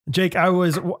Jake,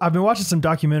 I've been watching some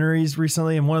documentaries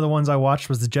recently, and one of the ones I watched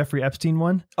was the Jeffrey Epstein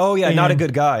one. Oh yeah, not a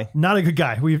good guy. Not a good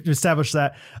guy. We've established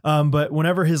that. But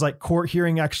whenever his like court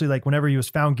hearing, actually, like whenever he was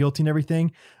found guilty and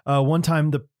everything, one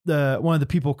time the one of the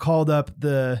people called up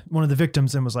one of the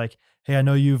victims and was like, "Hey, I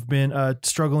know you've been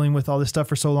struggling with all this stuff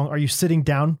for so long. Are you sitting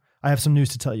down? I have some news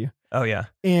to tell you." Oh yeah.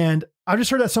 And I've just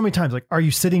heard that so many times. Like, are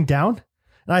you sitting down?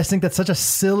 And I just think that's such a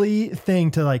silly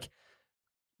thing to like,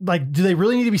 do they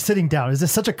really need to be sitting down? Is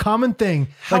this such a common thing?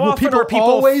 How like, will often people are people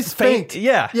always faint?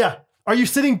 Yeah. Yeah. Are you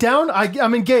sitting down?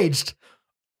 I'm engaged.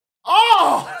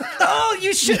 Oh,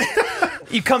 you should.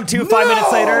 You come to 5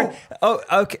 minutes later. Oh,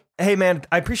 okay. Hey man,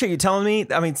 I appreciate you telling me.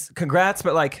 I mean, congrats,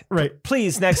 but like, right.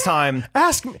 Please next time.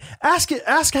 Ask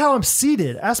how I'm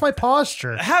seated. Ask my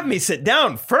posture. Have me sit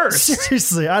down first.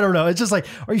 Seriously, I don't know. It's just like,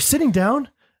 are you sitting down?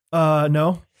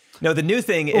 No. No, the new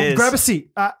thing is grab a seat.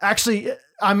 Actually,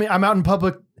 I'm out in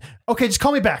public. Okay, just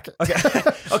call me back. Okay.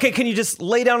 Okay, can you just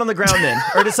lay down on the ground then?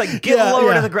 Or just like get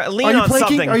lower to the ground, lean on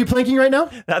something. Are you planking right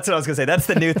now? That's what I was gonna say. That's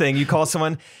the new thing. You call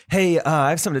someone, hey, I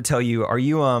have something to tell you. Are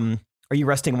you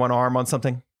resting one arm on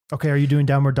something? Okay, are you doing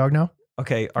downward dog now?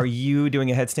 Okay, are you doing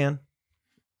a headstand?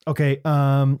 Okay,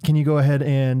 can you go ahead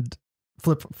and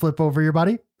flip over your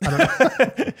body? I don't know.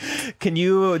 Can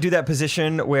you do that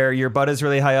position where your butt is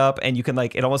really high up and you can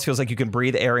like, it almost feels like you can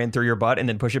breathe air in through your butt and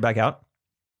then push it back out?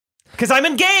 Because I'm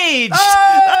engaged.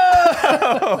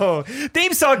 Oh!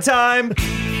 Theme song time. Woo!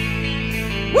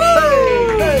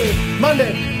 Hey,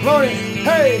 Monday morning.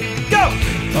 Hey, go.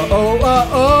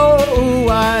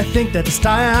 I think that this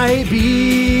might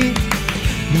be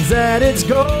means that it's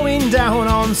going down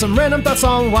on some random thoughts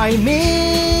on why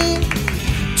me.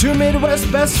 Two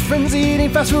Midwest best friends eating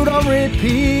fast food on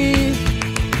repeat.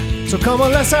 So come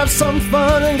on, let's have some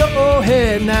fun and go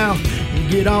ahead now.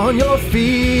 Get on your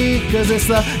feet, cause it's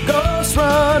the Ghost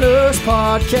Runners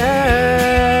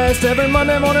Podcast. Every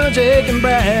Monday morning, Jake and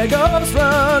Brad. Ghost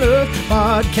Runners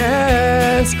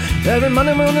Podcast. Every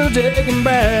Monday morning, Jake and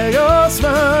Brad. Ghost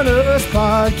Runners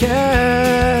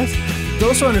Podcast.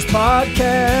 Ghost Runners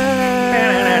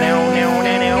Podcast.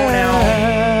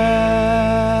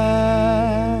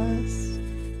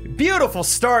 Beautiful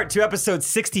start to episode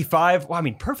 65. Well, I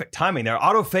mean, perfect timing there.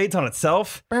 Auto fades on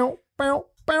itself. Bow, bow.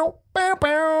 Bow, bow,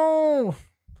 bow.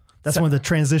 That's one of the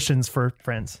transitions for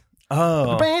Friends.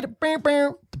 Oh.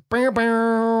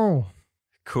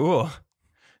 Cool.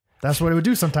 That's what it would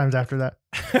do sometimes after that.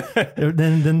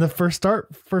 then the first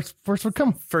would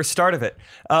come. First start of it.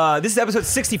 This is episode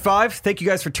 65. Thank you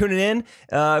guys for tuning in.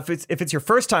 If it's your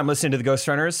first time listening to the Ghost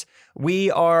Runners, we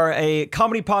are a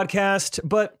comedy podcast,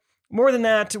 but more than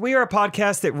that, we are a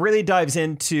podcast that really dives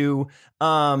into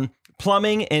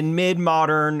plumbing and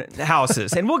mid-modern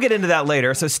houses. And we'll get into that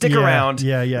later, so stick around.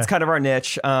 Yeah. It's kind of our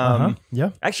niche.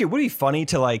 Yeah. Actually, it would be funny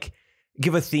to like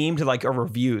give a theme to like our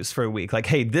reviews for a week. Like,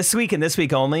 hey, this week and this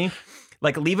week only,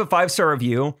 like leave a 5-star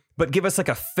review, but give us like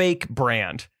a fake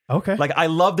brand. Okay. Like, I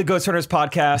love the Ghost Runners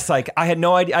podcast. Like, I had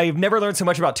no idea. I've never learned so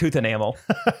much about tooth enamel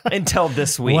until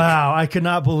this week. Wow. I could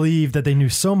not believe that they knew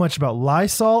so much about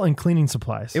Lysol and cleaning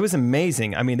supplies. It was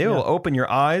amazing. I mean, they will open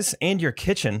your eyes and your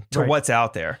kitchen to what's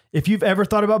out there. If you've ever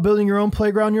thought about building your own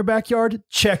playground in your backyard,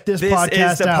 check this podcast out.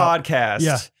 This is the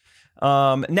podcast.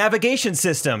 Yeah. Navigation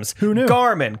systems. Who knew?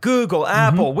 Garmin, Google,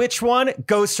 Apple. Which one?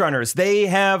 Ghost Runners. They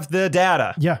have the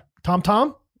data. Yeah.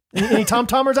 TomTom? Any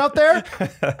TomTomers out there?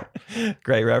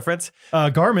 Great reference.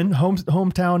 Garmin,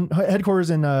 hometown headquarters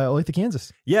in Olathe,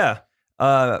 Kansas. Yeah.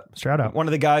 Shout out. One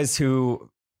of the guys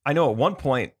who I know at one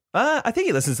point, I think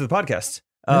he listens to the podcast.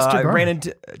 Mr. I Garmin. ran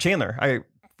into Chandler. I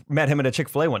met him at a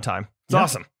Chick-fil-A one time. It's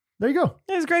awesome. There you go.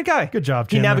 Yeah, he's a great guy. Good job,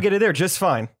 He Chandler. navigated there just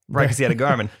fine, right? Because he had a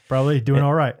Garmin. Probably doing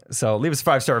all right. So leave us a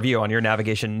 5-star review on your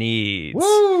navigation needs.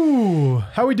 Woo!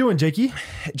 How we doing, Jakey?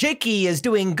 Jakey is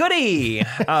doing goody.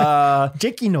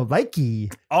 Jakey no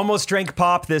likey. Almost drank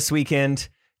pop this weekend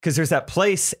because there's that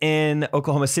place in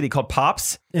Oklahoma City called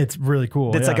Pops. It's really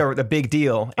cool. It's like a big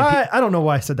deal. And I don't know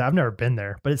why I said that. I've never been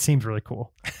there, but it seems really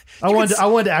cool. I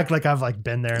wanted to act like I've like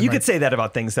been there. You could say that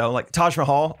about things though, like Taj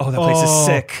Mahal. Oh, that place is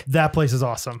sick. That place is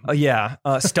awesome. Oh yeah,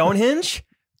 Stonehenge.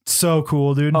 So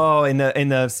cool, dude. Oh, in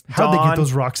the how'd they get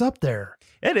those rocks up there?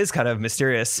 It is kind of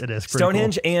mysterious. It is pretty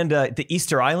Stonehenge and the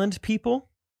Easter Island people.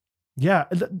 Yeah,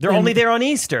 they're only there on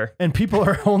Easter, and people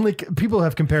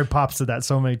have compared Pops to that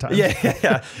so many times.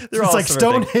 Yeah. It's like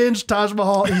Stonehenge, Taj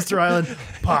Mahal, Easter Island,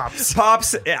 Pops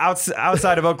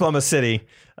outside of Oklahoma City.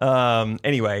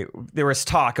 Anyway, there was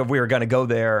talk of we were going to go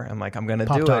there. I'm like, I'm going to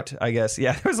do it, I guess.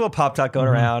 Yeah, there was a little pop talk going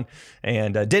around,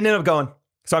 and didn't end up going.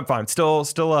 So I'm fine. Still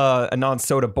a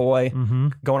non-soda boy.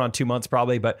 Going on 2 months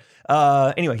probably, but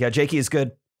anyway, yeah, Jakey is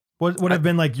good. What would have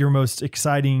been like your most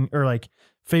exciting or like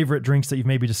favorite drinks that you've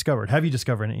maybe discovered? Have you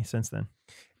discovered any since then?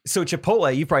 So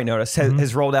Chipotle, you've probably noticed,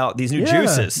 has rolled out these new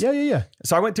juices. Yeah.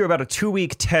 So I went through about a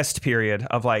 2-week test period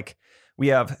of like, we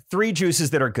have 3 juices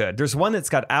that are good. There's one that's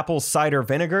got apple cider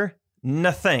vinegar.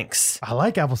 No thanks. I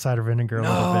like apple cider vinegar a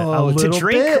No, little bit. to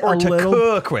drink or to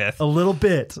cook with? A little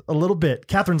bit.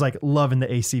 Catherine's like loving the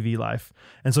ACV life.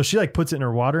 And so she like puts it in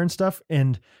her water and stuff.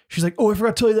 And she's like, oh, I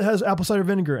forgot to tell you that has apple cider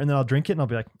vinegar. And then I'll drink it and I'll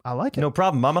be like, I like it. No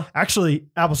problem, mama. Actually,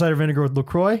 apple cider vinegar with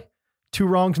LaCroix, 2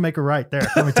 wrongs make a right there.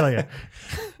 Let me tell you.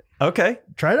 Okay.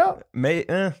 Try it out.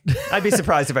 I'd be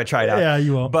surprised if I tried out. Yeah,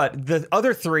 you won't. But the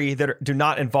other 3 that do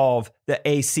not involve the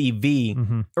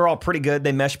ACV are all pretty good.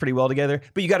 They mesh pretty well together.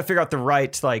 But you got to figure out the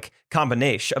right like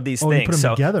combination of these things. You put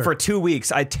them together. For 2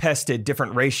 weeks, I tested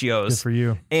different ratios. Good for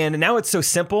you. And now it's so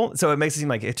simple. So it makes it seem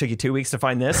like it took you 2 weeks to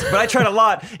find this. But I tried a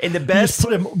lot. And the You best. just put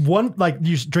them one, like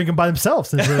you just drink them by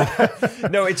themselves.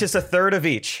 No, it's just a third of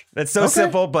each. That's so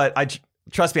simple. But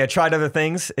trust me, I tried other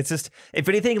things. It's just, if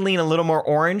anything, lean a little more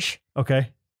orange. Okay.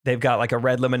 They've got like a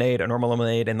red lemonade, a normal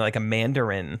lemonade, and like a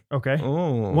mandarin. Okay.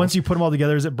 Ooh. Once you put them all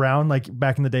together, is it brown like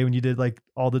back in the day when you did like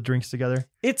all the drinks together?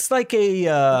 It's like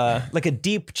a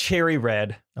deep cherry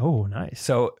red. Oh, nice.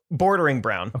 So bordering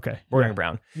brown. Okay. Bordering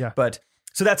brown. Yeah. But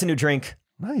so that's a new drink.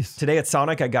 Nice. Today at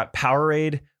Sonic, I got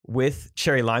Powerade with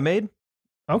cherry limeade.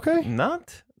 Okay.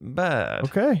 Not bad.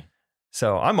 Okay.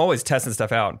 So I'm always testing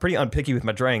stuff out. Pretty unpicky with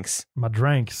my drinks. My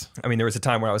drinks. I mean, there was a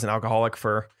time where I was an alcoholic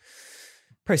for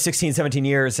probably 16, 17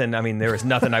 years. And I mean, there was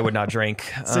nothing I would not drink.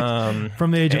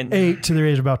 From the age of 8 to the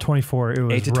age of about 24, it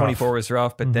was 8 to rough. 24 was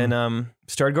rough. But then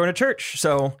started going to church.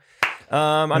 So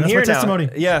I'm that's here my now. testimony.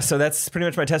 Yeah, so that's pretty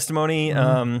much my testimony.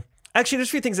 Actually, there's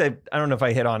a few things I don't know if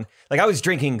I hit on. Like I was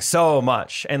drinking so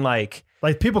much and like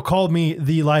people called me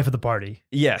the life of the party.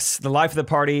 yes, the life of the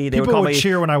party. They People would call would me.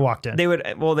 cheer when I walked in. They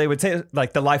would say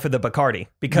like the life of the Bacardi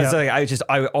because Yeah.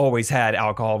 I always had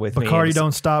alcohol with me. Bacardi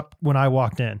don't stop when I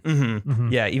walked in.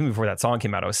 Yeah, even before that song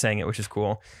came out, I was saying it, which is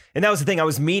cool. And that was the thing. I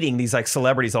was meeting these like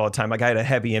celebrities all the time. Like I had a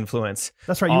heavy influence.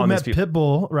 That's right. You on met these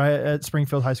people. Pitbull right at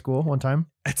Springfield High School one time.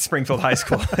 At Springfield High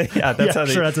School. Yeah, that's how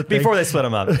they, sure, that's a thing. before they split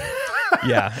them up.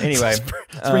 Yeah. Anyway,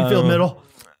 Springfield Middle,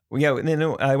 yeah. And then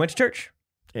I went to church.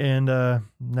 and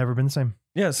never been the same.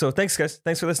 Yeah. So thanks, guys.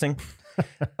 Thanks for listening.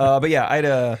 But yeah, I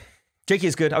had Jakey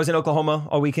is good. I was in Oklahoma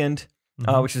all weekend,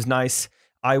 which was nice.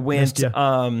 I went. Missed ya.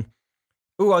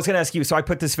 I was going to ask you. So I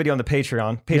put this video on the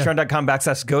Patreon,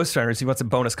 patreon.com/GhostRunners. If you want some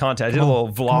bonus content, I did a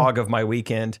little vlog of my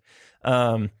weekend.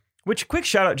 Which quick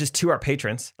shout out just to our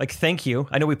patrons. Like, thank you.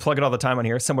 I know we plug it all the time on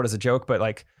here, somewhat as a joke, but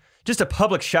like just a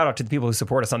public shout out to the people who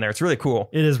support us on there. It's really cool.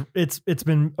 It is. It's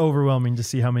been overwhelming to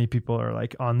see how many people are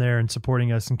like on there and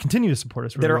supporting us and continue to support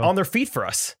us. Really That are well. on their feet for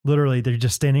us. Literally, they're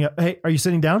just standing up. Hey, are you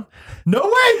sitting down? No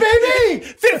way, baby!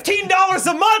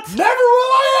 $15 a month. Never will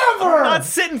I ever. I'm not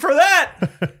sitting for that.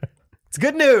 It's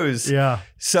good news. Yeah.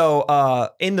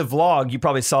 So in the vlog, you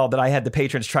probably saw that I had the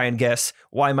patrons try and guess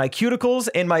why my cuticles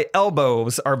and my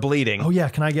elbows are bleeding. Oh yeah.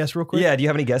 Can I guess real quick? Yeah. Do you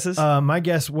have any guesses? My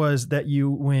guess was that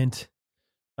you went,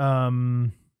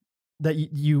 that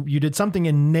you did something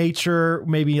in nature,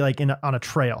 maybe like on a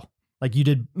trail, like you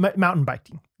did mountain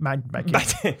biking. Mountain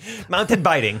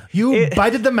biting. You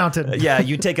bited the mountain. Yeah.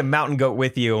 You take a mountain goat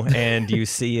with you and you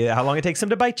see how long it takes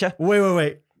him to bite you.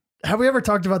 Wait. Have we ever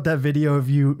talked about that video of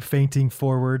you fainting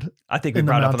forward? I think we in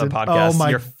the brought it up on the mountain? podcast. Oh my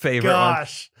Your favorite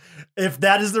gosh. If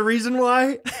that is the reason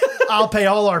why, I'll pay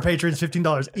all our patrons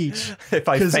 $15 each. one. If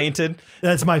I 'Cause fainted.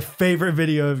 That's my favorite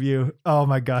video of you. Oh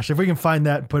my gosh. If we can find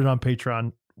that and put it on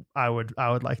Patreon, I would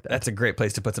like that. That's a great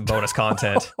place to put some bonus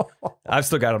content. I've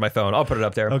still got it on my phone. I'll put it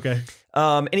up there. Okay.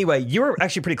 Anyway, you were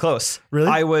actually pretty close. Really?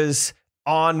 I was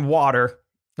on water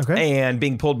Okay. and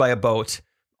being pulled by a boat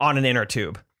on an inner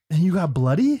tube. And you got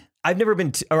bloody? I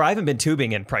haven't been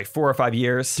tubing in probably 4 or 5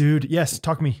 years. Dude, yes.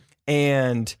 Talk to me.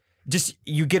 And just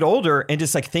you get older and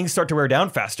just like things start to wear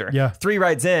down faster. Yeah. 3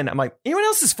 rides in, I'm like, anyone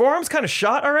else's forearms kind of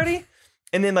shot already?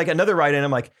 And then like another ride in, I'm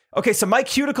like, okay, so my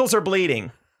cuticles are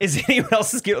bleeding. Is anyone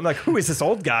else's cuticle? I'm like, who is this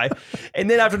old guy? And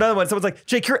then after another one, someone's like,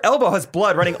 Jake, your elbow has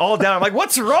blood running all down. I'm like,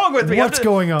 what's wrong with me? What's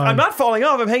going on? I'm not falling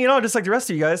off. I'm hanging on just like the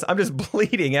rest of you guys. I'm just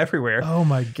bleeding everywhere. Oh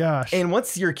my gosh. And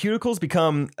once your cuticles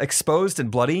become exposed and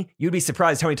bloody, you'd be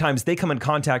surprised how many times they come in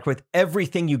contact with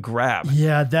everything you grab.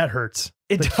 Yeah, that hurts.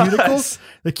 It the does.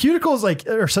 Cuticles like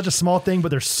are such a small thing,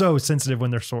 but they're so sensitive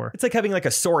when they're sore. It's like having like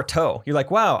a sore toe. You're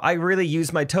like, wow, I really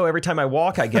use my toe every time I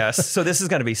walk, I guess. So this is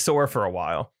going to be sore for a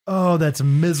while. Oh, that's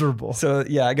miserable. So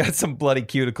yeah, I got some bloody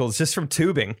cuticles just from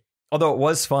tubing. Although it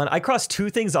was fun. I crossed 2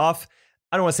 things off.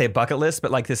 I don't want to say a bucket list,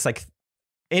 but like this, like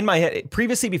in my head,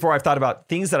 previously before I've thought about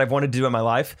things that I've wanted to do in my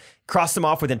life, crossed them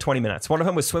off within 20 minutes. One of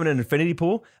them was swimming in an infinity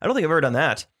pool. I don't think I've ever done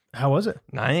that. How was it?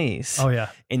 Nice. Oh, yeah.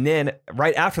 And then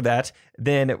right after that,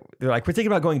 then they're like, we're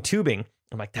thinking about going tubing.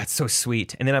 I'm like, that's so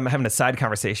sweet. And then I'm having a side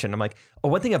conversation. I'm like, oh,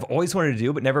 one thing I've always wanted to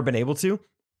do, but never been able to,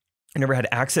 I never had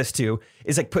access to,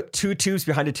 is like put 2 tubes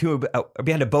behind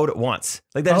a boat at once.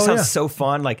 Like that just sounds so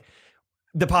fun. Like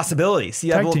the possibilities.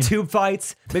 You have little tube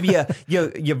fights. Maybe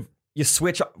you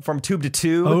switch from tube to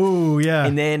tube. Oh, yeah.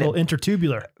 And then a little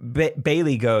intertubular.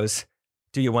 Bailey goes,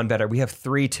 do you one better? We have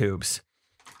 3 tubes.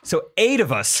 So 8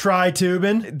 of us.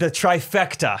 Tri-tubing. The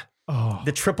trifecta. Oh.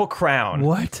 The triple crown.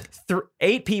 What?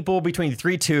 8 people between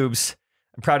 3 tubes.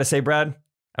 I'm proud to say, Brad,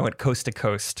 I went coast to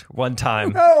coast one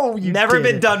time. Oh, you Never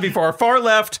been done before. Far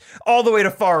left, all the way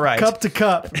to far right. Cup to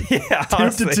cup. Yeah,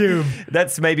 tube to tube.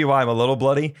 That's maybe why I'm a little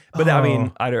bloody. But I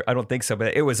mean, I don't think so.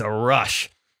 But it was a rush.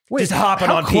 Wait, just hopping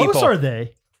on people. How close are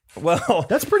they? Well,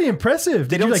 that's pretty impressive.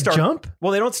 Did you like jump?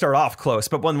 Well, they don't start off close,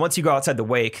 but once you go outside the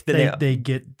wake, then they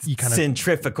get you kind of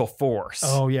centrifugal force.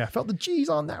 Oh yeah, felt the G's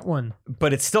on that one.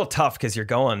 But it's still tough because you're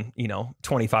going,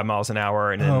 25 miles an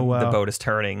hour, and then the boat is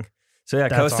turning. So yeah,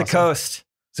 coast to coast.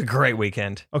 It's a great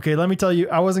weekend. Okay, let me tell you,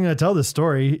 I wasn't going to tell this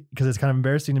story because it's kind of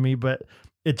embarrassing to me, but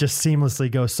it just seamlessly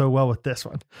goes so well with this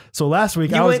one. So last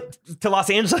week I went to Los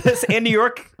Angeles and New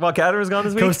York while Catherine was gone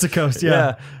this week. Coast to coast,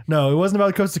 yeah. No, it wasn't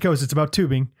about coast to coast. It's about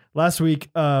tubing. Last week,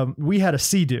 we had a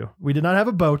Sea-Doo. We did not have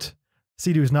a boat.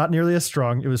 Sea-Doo is not nearly as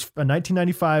strong. It was a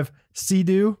 1995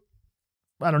 Sea-Doo.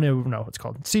 I don't even know what it's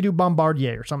called. Sea-Doo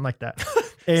Bombardier or something like that.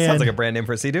 Sounds like a brand name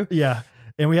for a Sea-Doo. Yeah.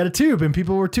 And we had a tube and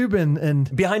people were tubing.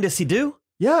 And behind a Sea-Doo?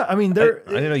 Yeah. I mean, I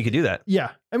didn't know you could do that.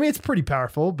 Yeah. I mean, it's pretty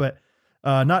powerful, but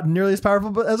not nearly as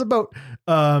powerful as a boat.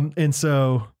 And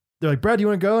so they're like, Brad, do you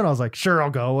want to go? And I was like, sure, I'll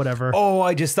go, whatever. Oh,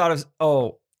 I just thought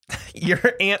of, your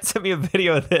aunt sent me a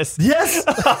video of this. Yes.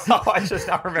 I just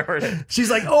now remembered it. She's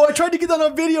like, oh, I tried to get that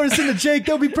on video and send to Jake.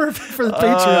 That'll be perfect for the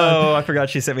Patreon. Oh, I forgot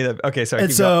she sent me that. Okay, sorry.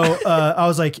 And so I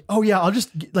was like, oh yeah, I'll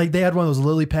just they had one of those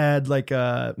lily pad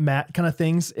mat kind of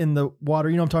things in the water.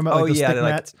 You know what I'm talking about? Oh like those yeah, thick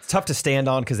mats. It's tough to stand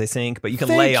on because they sink, but you can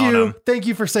lay on them. Thank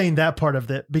you for saying that part of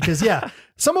it because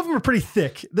some of them are pretty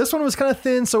thick. This one was kind of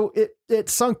thin, so it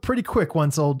sunk pretty quick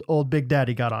once old Big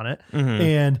Daddy got on it. Mm-hmm.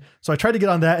 And so I tried to get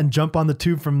on that and jump on the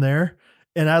tube from there.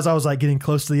 And as I was like getting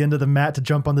close to the end of the mat to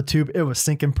jump on the tube, it was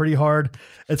sinking pretty hard.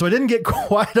 And so I didn't get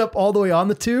quite up all the way on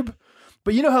the tube.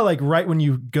 But you know how like right when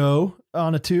you go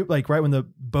on a tube, like right when the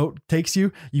boat takes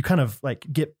you, you kind of like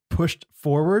get pushed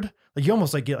forward. Like you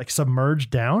almost like get like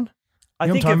submerged down. I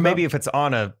think maybe if it's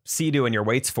on a Sea-Doo and your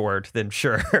weight's forward, then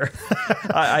sure.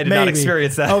 I did not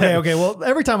experience that. Okay. Well,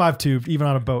 every time I've tubed, even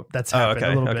on a boat, that's happened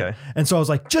a little bit. And so I was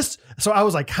like, so I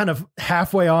was like kind of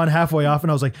halfway on, halfway off. And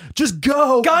I was like, just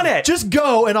go. Gun it. Just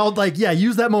go. And I'll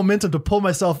use that momentum to pull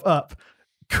myself up.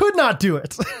 Could not do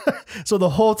it. So the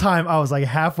whole time I was like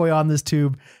halfway on this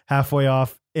tube, halfway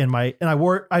off. I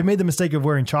made the mistake of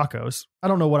wearing Chacos. I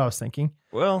don't know what I was thinking.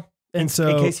 Well, in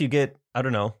case you get, I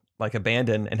don't know, like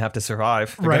abandoned and have to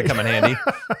survive, they're gonna come in handy.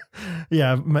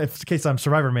 Yeah, in case I'm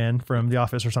Survivor Man from The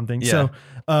Office or something. Yeah.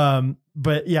 So,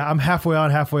 but yeah, I'm halfway on,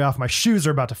 halfway off. My shoes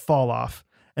are about to fall off,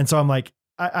 and so I'm like,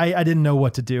 I didn't know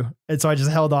what to do, and so I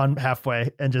just held on halfway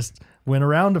and just went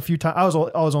around a few times. I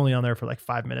was only on there for like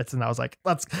 5 minutes, and I was like,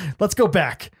 let's go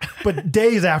back. But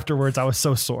days afterwards, I was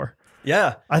so sore.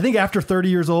 Yeah, I think after 30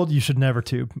 years old, you should never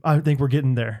tube. I think we're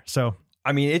getting there. So,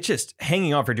 I mean, it's just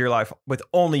hanging on for dear life with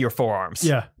only your forearms.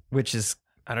 Yeah. Which is,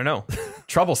 I don't know,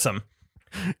 troublesome.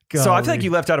 So I feel like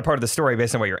you left out a part of the story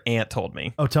based on what your aunt told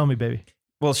me. Oh, tell me, baby.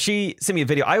 Well, she sent me a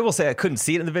video. I will say I couldn't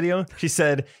see it in the video. She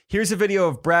said, here's a video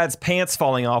of Brad's pants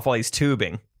falling off while he's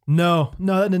tubing. No,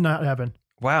 that did not happen.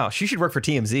 Wow, she should work for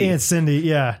TMZ. Aunt Cindy,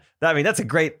 yeah. I mean, that's a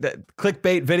great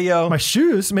clickbait video. My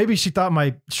shoes, maybe she thought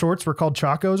my shorts were called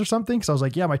Chacos or something. Because I was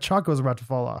like, yeah, my Chacos are about to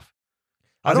fall off.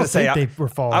 I was they were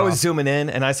falling I was off. zooming in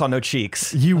and I saw no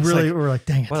cheeks. You really were like,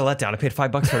 dang it. What a letdown. I paid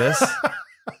 $5 for this.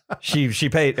 She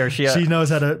paid, or she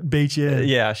knows how to bait you in.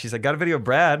 Yeah. She's like, got a video of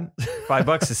Brad,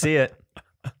 $5 to see it.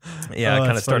 Yeah. I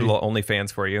kind of started a little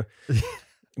OnlyFans for you.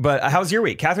 But how's your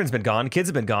week? Catherine's been gone. Kids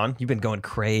have been gone. You've been going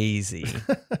crazy.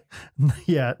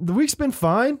 Yeah. The week's been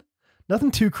fine.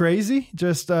 Nothing too crazy.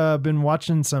 Just been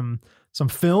watching some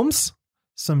films,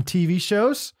 some TV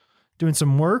shows, doing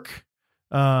some work.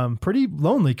 Pretty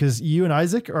lonely because you and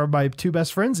Isaac are my 2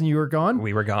 best friends and you were gone.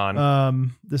 We were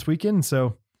gone this weekend.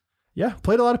 So yeah,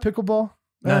 played a lot of pickleball.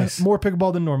 Nice. More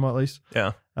pickleball than normal, at least.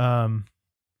 Yeah.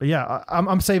 But yeah,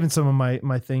 I'm saving some of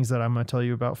my things that I'm going to tell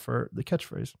you about for the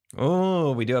catchphrase.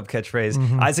 Oh, we do have catchphrase.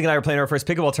 Mm-hmm. Isaac and I are playing our first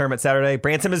pickleball tournament Saturday.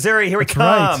 Branson, Missouri. Here That's we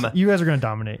come. Right. You guys are going to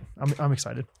dominate. I'm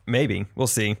excited. Maybe. We'll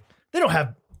see. They don't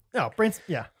have, Branson.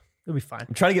 Yeah, it'll be fine.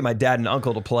 I'm trying to get my dad and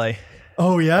uncle to play.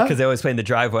 Oh yeah? Because they always play in the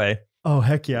driveway. Oh,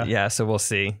 heck yeah. Yeah, so we'll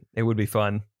see. It would be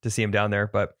fun. to see him down there.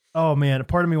 But Oh man, a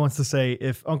part of me wants to say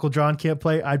if Uncle John can't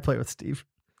play, I'd play with Steve.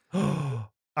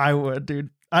 I would, dude.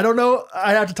 I don't know.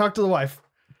 I have to talk to the wife.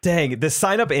 dang, the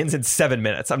sign up ends in 7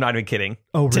 minutes. I'm not even kidding.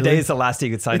 Oh, really? Today is the last day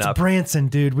you could sign It's up. Branson,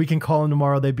 dude. We can call him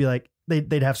tomorrow. They'd be like,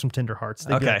 they'd have some tender hearts.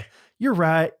 They'd be Okay. like, you're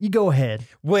right. You go ahead.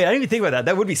 Wait, I didn't even think about that.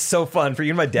 That would be so fun for you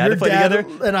and my dad Your to play dad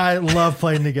together. and I love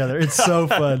playing together. It's so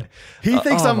fun. He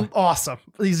thinks I'm awesome.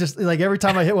 He's just like, every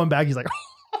time I hit one back, he's like,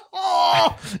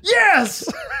 oh, yes.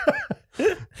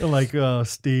 I'm like, oh,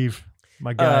 Steve,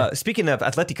 my guy. Speaking of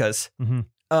Atleticas, Mhm.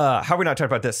 how are we not talking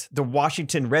about this? The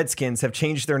Washington Redskins have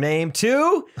changed their name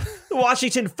to the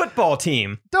Washington Football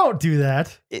Team. Don't do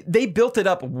that. They built it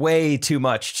up way too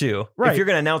much too. Right. If you're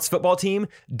going to announce football team,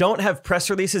 don't have press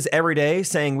releases every day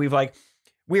saying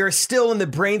we are still in the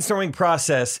brainstorming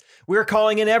process. We're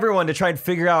calling in everyone to try and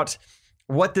figure out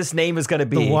what this name is going to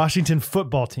be. The Washington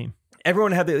Football Team.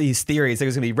 Everyone had these theories.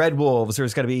 There's going to be Red Wolves.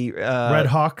 There's going to be Red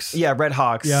Hawks. Yeah, Red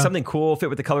Hawks. Yeah. Something cool, fit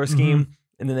with the color scheme.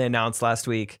 And then they announced last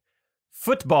week,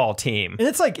 Football Team. And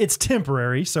it's like, it's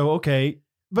temporary. So, okay.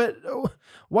 But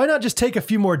why not just take a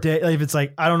few more days? Like, if it's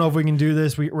like, I don't know if we can do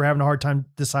this. We're having a hard time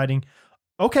deciding.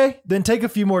 Okay, then take a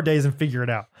few more days and figure it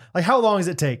out. Like, how long does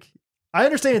it take? I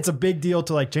understand it's a big deal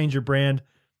to like change your brand,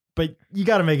 but you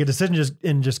got to make a decision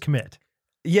just commit.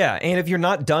 Yeah, and if you're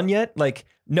not done yet,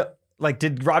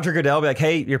 did Roger Goodell be like,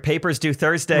 hey, your paper's due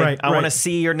Thursday. Right, I want to right.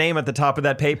 see your name at the top of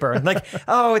that paper. Like,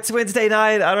 oh, it's Wednesday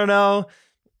night. I don't know.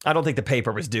 I don't think the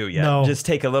paper was due yet. No. Just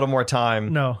take a little more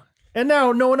time, No. And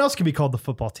now no one else can be called the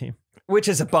football team. which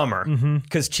is a bummer Mm-hmm.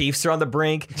 because Chiefs are on the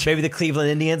brink. Maybe the Cleveland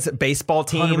Indians baseball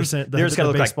team. 100% They're just going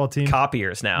to the look baseball like team.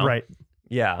 copiers now. Right.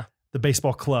 Yeah. The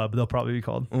baseball club, they'll probably be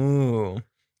called. Ooh.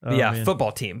 Oh, yeah, man.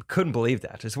 football team. Couldn't believe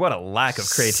that. Just what a lack of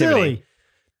creativity. Silly.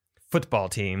 Football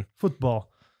team. Football.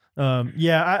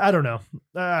 Yeah, I don't know.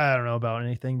 I don't know about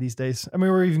anything these days. I mean,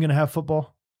 we're even going to have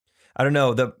football. I don't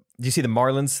know. Do you see the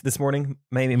Marlins this morning?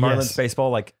 Miami Marlins Yes. baseball,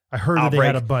 like I heard that they Outbreak,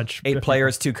 had a bunch. 8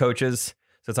 players, 2 coaches.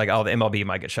 So it's like, oh, the MLB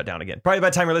might get shut down again. Probably by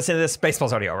the time you're listening to this,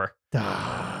 baseball's already over.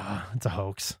 It's a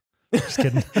hoax. Just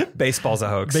kidding. Baseball's a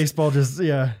hoax. Baseball just,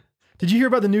 yeah. Did you hear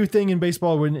about the new thing in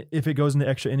baseball when if it goes into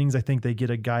extra innings, I think they get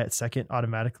a guy at second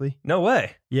automatically? No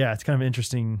way. Yeah, it's kind of an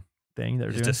interesting thing that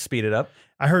they're Just doing. to speed it up.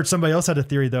 I heard somebody else had a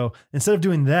theory though. Instead of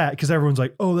doing that, because everyone's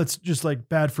like, "Oh, that's just like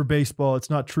bad for baseball. It's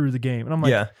not true to the game." And I'm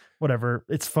like, Yeah. whatever.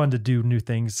 It's fun to do new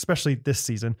things, especially this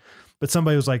season. But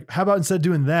somebody was like, "How about instead of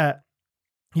doing that,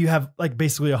 you have like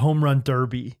basically a home run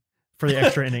derby for the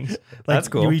extra innings? Like That's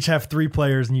cool. You each have 3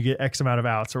 players and you get X amount of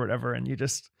outs or whatever, and you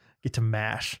just get to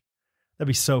mash." That'd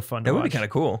be so fun. That to would be watch, kind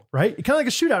of cool. right? Kind of like a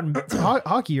shootout in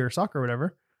hockey or soccer or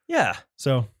whatever. Yeah.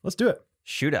 So let's do it.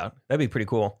 Shootout. That'd be pretty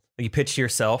cool. Like you pitch to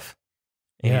yourself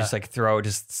and you Yeah. just like throw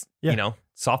Yeah.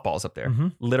 softballs up there.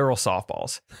 Mhm. Literal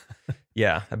softballs.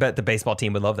 Yeah. I bet the baseball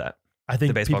team would love that. I think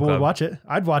The baseball people club. would watch it.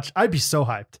 I'd be so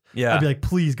hyped. Yeah. I'd be like,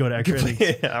 please go to extra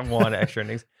innings. I want extra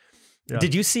innings. Yeah.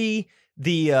 Did you see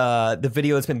the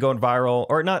video that's been going viral,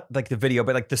 or not like the video,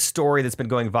 but like the story that's been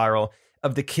going viral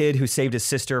of the kid who saved his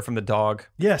sister from the dog?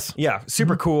 Yes. Yeah,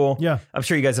 super cool. Yeah. I'm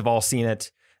sure you guys have all seen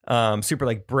it. Super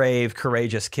like brave,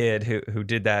 courageous kid who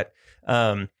did that.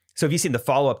 So have you seen the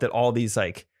follow up that all these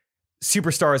like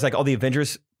superstars, like all the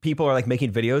Avengers people, are like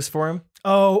making videos for him?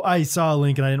 Oh, I saw a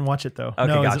link and I didn't watch it though. Okay,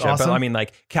 no, is gotcha. it awesome? But I mean,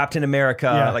 like Captain America,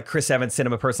 Yeah. like Chris Evans sent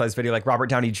him a personalized video. Like Robert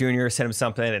Downey Jr. sent him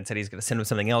something and said he's going to send him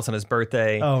something else on his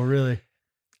birthday. Oh, really?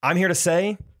 I'm here to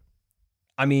say,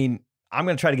 I mean, I'm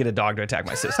going to try to get a dog to attack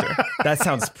my sister. That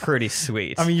sounds pretty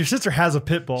sweet. I mean, your sister has a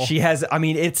pit bull. she has, I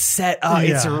mean, it's set up.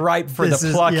 It's Yeah. ripe for This the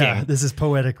is- plucking. Yeah, this is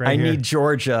poetic right I here. need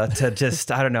Georgia to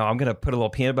just, I don't know, I'm going to put a little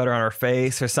peanut butter on her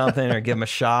face or something or give him a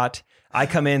shot. I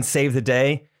come in, save the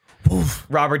day.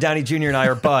 Robert Downey Jr. and I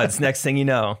are buds. Next thing you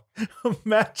know.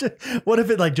 Imagine, what if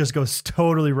it like just goes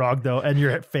totally wrong though and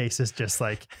your face is just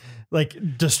like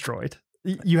destroyed.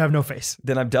 You have no face.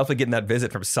 Then I'm definitely getting that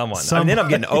visit from someone. And then I'm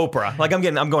getting Oprah. Like I'm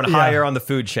going Yeah. higher on the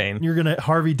food chain. You're going to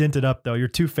Harvey Dent it up though. You're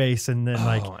Two-Face and then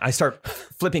like, Oh, I start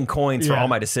flipping coins for Yeah. all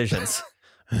my decisions.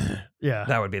 yeah.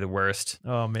 That would be the worst.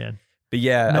 Oh man. But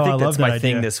yeah, No, I think I that's love my that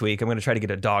thing idea. this week. I'm going to try to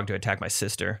get a dog to attack my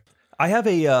sister. I have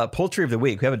a poultry of the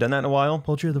week. We haven't done that in a while.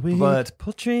 Poultry of the week. But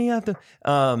poultry of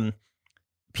the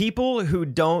people who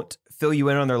don't fill you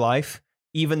in on their life,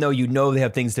 even though you know they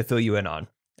have things to fill you in on.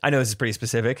 I know this is pretty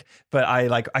specific, but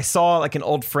I saw like an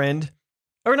old friend,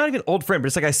 or not even old friend, but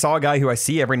it's like I saw a guy who I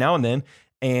see every now and then,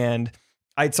 and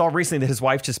I saw recently that his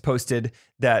wife just posted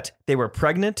that they were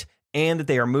pregnant and that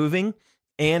they are moving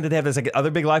and that they have this like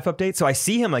other big life update. So I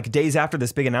see him like days after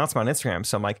this big announcement on Instagram.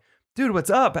 So I'm like, dude, what's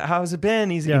up? How's it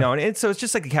been? He's, Yeah. you know, and so it's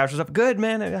just like the casual stuff. Good,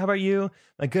 man. How about you?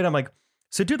 Like, good. I'm like,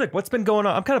 so dude, like, what's been going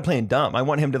on? I'm kind of playing dumb. I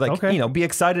want him to like, Okay. you know, be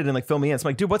excited and like fill me in. So I'm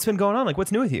like, dude, what's been going on? Like,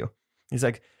 what's new with you? He's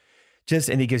like,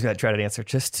 and he gives me that dreaded answer.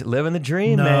 Just living the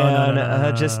dream,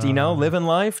 man. Just, you know, living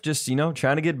life. Just, you know,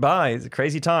 trying to get by. It's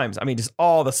crazy times. I mean, just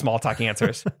all the small talking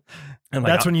answers. And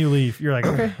like, That's when you leave. You're like,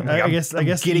 okay, I guess I'm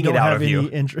you getting don't it out have of you. any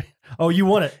interest. Oh, you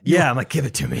want it? yeah, I'm like, give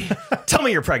it to me. Tell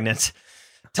me you're pregnant.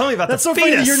 Tell me about That's the so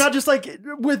funny fetus. that you're not just like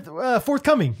with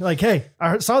forthcoming. Like, hey,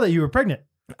 I saw that you were pregnant.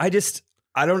 I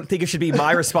don't think it should be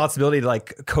my responsibility to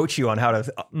like coach you on how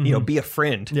to, you know, be a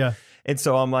friend. Yeah. And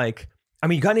so I'm like, I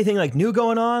mean, you got anything like new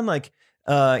going on? Like,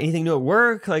 anything new at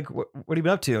work? Like, what have you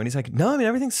been up to? And he's like, no, I mean,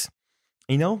 everything's,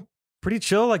 you know, pretty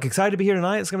chill. Like, excited to be here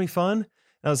tonight. It's gonna be fun. And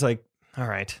I was like, all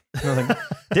right. And I was like,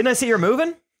 didn't I see you're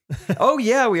moving? Oh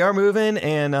yeah, we are moving.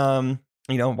 And,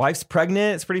 you know, wife's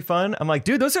pregnant. It's pretty fun. I'm like,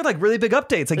 dude, those are like really big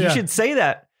updates. Like, you should say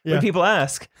that when people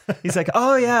ask. He's like,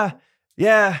 oh yeah.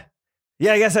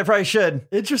 Yeah, I guess I probably should.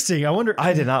 Interesting. I wonder.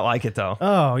 I did not like it though.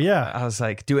 Oh yeah. I was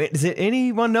like, does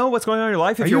anyone know what's going on in your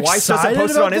life? If Are your you wife doesn't excited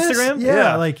post it on about this? Instagram?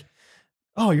 Yeah. Like,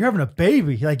 oh, you're having a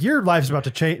baby. Like your life's about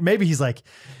to change. Maybe he's like,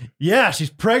 yeah,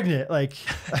 she's pregnant. Like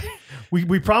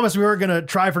we promised we weren't going to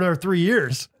try for another 3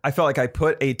 years. I felt like I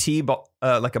put a tee ball,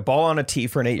 like a ball on a tee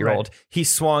for an 8-year-old. Right. He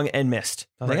swung and missed.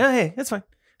 I was like, oh, hey, that's fine.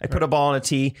 I put a ball on a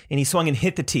tee and he swung and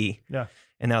hit the tee. Yeah.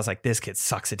 And I was like, this kid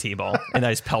sucks at T-ball. And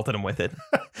I just pelted him with it.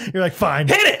 You're like, fine.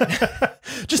 Hit it.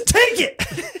 Just take it.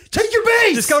 Take your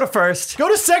base. Just go to first. Go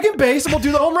to second base and we'll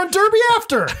do the home run derby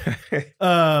after.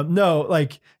 No,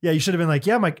 like, yeah, you should have been like,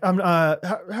 yeah, Mike,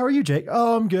 how are you, Jake?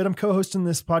 Oh, I'm good. I'm co-hosting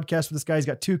this podcast with this guy. He's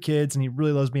got 2 kids and he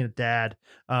really loves being a dad.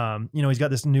 You know, he's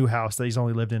got this new house that he's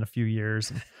only lived in a few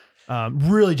years.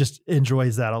 And, really just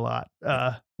enjoys that a lot.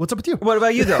 What's up with you? What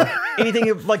about you though?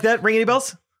 Anything like that ring any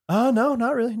bells? No,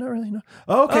 not really. No.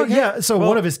 Okay. Yeah. So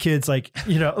one of his kids, like,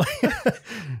 you know,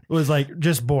 was like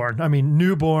just born. I mean,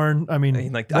 newborn. I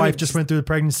mean, wife just went through the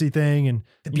pregnancy thing and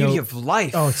the beauty of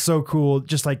life. Oh, it's so cool.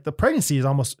 Just like the pregnancy is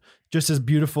almost just as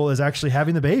beautiful as actually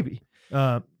having the baby.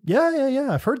 Yeah.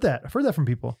 I've heard that from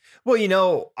people. Well, you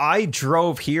know, I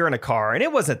drove here in a car and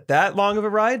it wasn't that long of a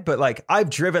ride, but like I've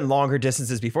driven longer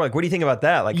distances before. Like, what do you think about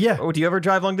that? Like, do you ever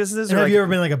drive long distances? And have you ever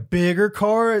been like a bigger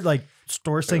car, like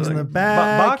stores things in the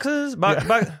back?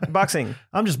 Boxing.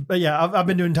 I've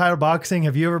been doing title boxing.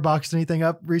 Have you ever boxed anything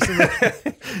up recently?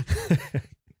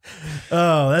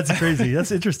 Oh, that's crazy.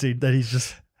 That's interesting that he's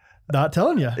just not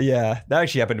telling you. Yeah, that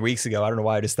actually happened weeks ago. I don't know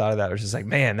why I just thought of that. I was just like,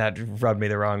 man, that rubbed me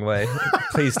the wrong way.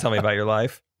 Please tell me about your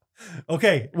life.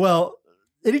 Okay, well,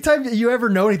 anytime you ever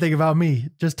know anything about me,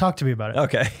 just talk to me about it.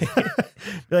 Okay.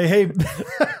 Like, hey,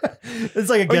 it's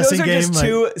like a guessing game. Those are just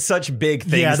two such big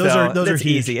things. Yeah, those are huge.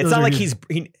 Easy. It's not like he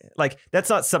like that's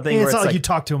not something. And where it's not like you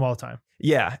talk to him all the time.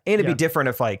 Yeah, and it'd be different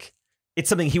if like it's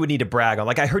something he would need to brag on.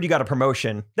 Like, I heard you got a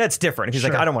promotion. That's different. If he's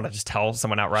like, I don't want to just tell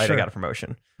someone outright I got a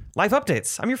promotion. Life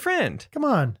updates. I'm your friend. Come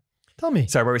on. Tell me.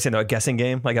 Sorry, what were we saying? A guessing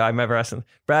game? Like, I'm ever asking,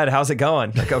 Brad, how's it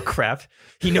going? Like, oh, crap.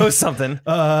 He knows something.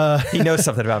 He knows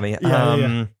something about me.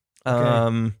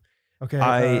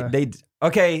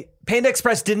 Okay. Panda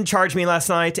Express didn't charge me last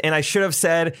night, and I should have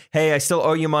said, hey, I still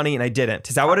owe you money, and I didn't.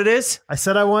 Is that what it is? I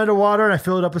said I wanted a water, and I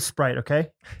filled it up with Sprite,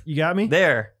 okay? You got me?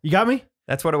 There. You got me?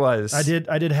 That's what it was. I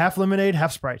did half lemonade,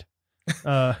 half Sprite.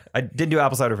 I didn't do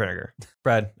apple cider vinegar.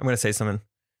 Brad, I'm going to say something.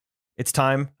 It's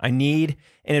time. I need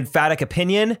an emphatic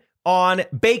opinion on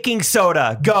baking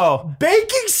soda. Go.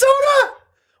 Baking soda?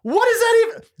 What is that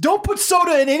even? Don't put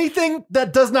soda in anything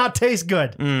that does not taste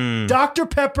good. Dr.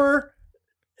 Pepper,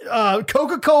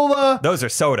 Coca-Cola. Those are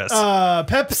sodas.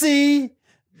 Pepsi.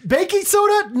 Baking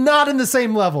soda, not in the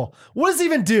same level. What does it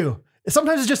even do?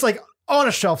 Sometimes it's just like on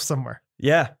a shelf somewhere.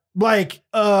 Yeah. Like,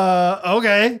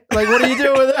 okay. Like, what do you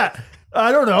do with that?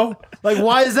 I don't know. Like,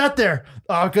 why is that there?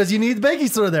 Because you need the baking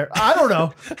soda there. I don't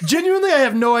know. Genuinely, I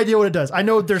have no idea what it does. I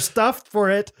know there's stuff for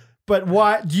it, but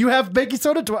why? Do you have baking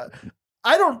soda?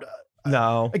 I don't.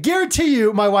 No. I guarantee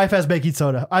you my wife has baking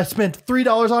soda. I spent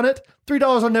 $3 on it.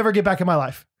 $3 I'll never get back in my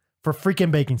life for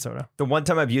freaking baking soda. The one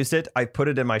time I've used it, I put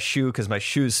it in my shoe because my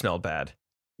shoes smelled bad.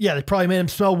 Yeah, they probably made them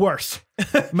smell worse.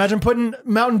 Imagine putting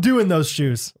Mountain Dew in those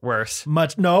shoes. Worse.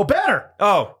 Better.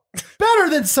 Oh. Better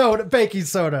than soda, baking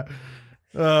soda.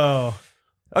 Oh.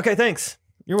 Okay, thanks.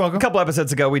 You're welcome. A couple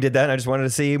episodes ago we did that, and I just wanted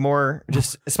to see more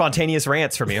just spontaneous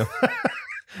rants from you.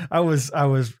 I was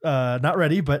not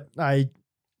ready, but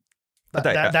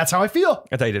that's how I feel.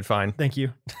 I thought you did fine. Thank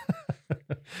you.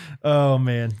 Oh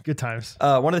man, good times.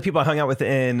 One of the people I hung out with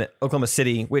in Oklahoma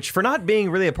City, which for not being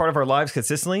really a part of our lives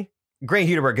consistently, Grant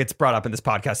Huderberg gets brought up in this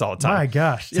podcast all the time. My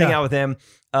gosh. Hang out with him.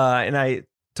 And I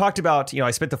talked about,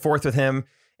 I spent the 4th with him,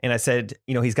 and I said,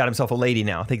 he's got himself a lady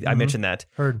now. I think I mentioned that.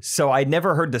 Heard. So I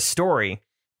never heard the story.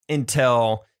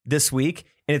 until this week.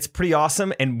 And it's pretty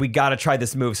awesome. And we got to try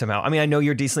this move somehow. I mean, I know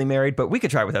you're decently married, but we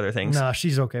could try it with other things. Nah,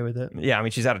 she's okay with it. Yeah. I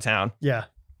mean, she's out of town. Yeah.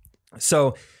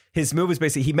 So his move was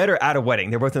basically, he met her at a wedding.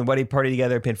 They're both in a wedding party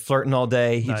together, been flirting all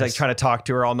day. He's Nice. like trying to talk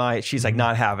to her all night. She's like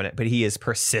not having it, but he is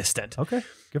persistent. Okay.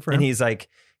 Good for him. And he's like,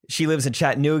 she lives in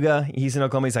Chattanooga. He's in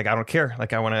Oklahoma. He's like, I don't care.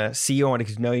 Like, I want to see you. I want to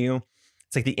get to know you.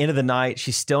 It's like the end of the night.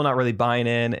 She's still not really buying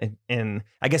in. And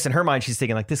I guess in her mind, she's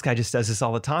thinking like, this guy just does this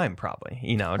all the time, probably,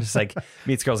 you know, just like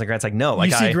meets girls. And Grant's like, no,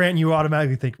 like you see Grant and you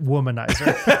automatically think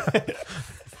womanizer.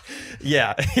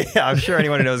 yeah, I'm sure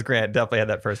anyone who knows Grant definitely had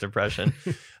that first impression.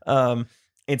 And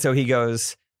so he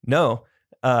goes, no,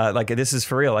 like this is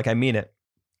for real. Like I mean it.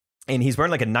 And he's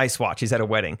wearing like a nice watch. He's at a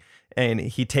wedding and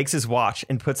he takes his watch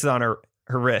and puts it on her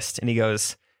wrist. And he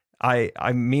goes, I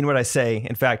mean what I say.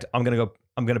 In fact, I'm going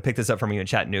to pick this up from you in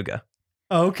Chattanooga.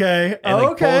 Okay. And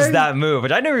like pulls that move,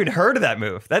 which I never even heard of that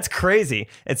move. That's crazy.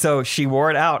 And so she wore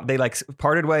it out. They like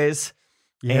parted ways.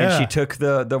 Yeah. And she took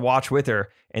the watch with her,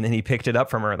 and then he picked it up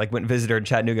from her, like went and visited her in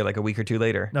Chattanooga like a week or two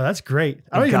later. No, that's great.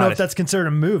 I don't even know if that's considered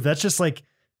a move. That's just like,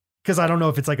 because I don't know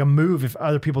if it's like a move if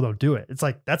other people don't do it. It's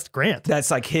like, that's Grant.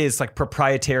 That's like his like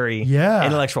proprietary Yeah.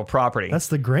 intellectual property. That's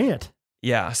the Grant.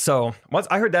 Yeah. So once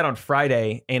I heard that on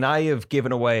Friday, and I have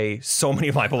given away so many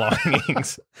of my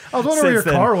belongings. I was wondering where your since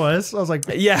then. car was. I was like,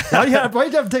 Yeah. why do you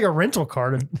have to take a rental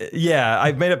car? Yeah.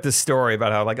 I've made up this story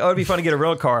about how like, oh, it'd be fun to get a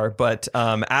real car. But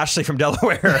Ashley from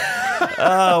Delaware,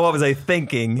 what was I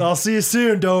thinking? I'll see you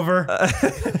soon, Dover.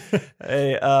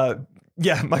 Hey,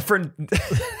 yeah, my friend.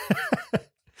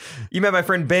 You met my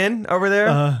friend Ben over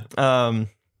there?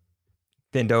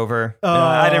 Ben Dover.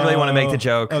 I didn't really want to make the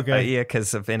joke. Okay. Yeah,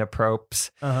 because of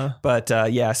inappropriate. Uh-huh. But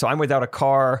yeah, so I'm without a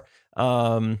car.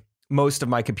 Most of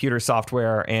my computer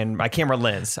software and my camera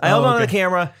lens. I held on to the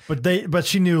camera. But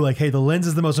she knew like, hey, the lens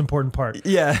is the most important part.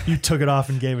 Yeah. You took it off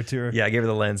and gave it to her. Yeah, I gave her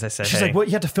the lens. I said, She's hey, like, what?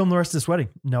 You have to film the rest of this wedding?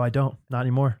 No, I don't. Not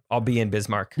anymore. I'll be in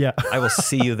Bismarck. Yeah. I will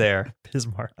see you there.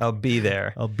 Bismarck. I'll be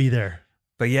there. I'll be there.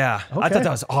 But yeah, I Okay. thought that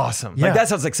was awesome. Yeah. Like that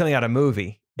sounds like something out of a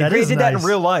movie. That Grant is did that in nice.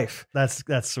 real life. That's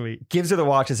sweet. Gives her the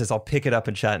watch and says, I'll pick it up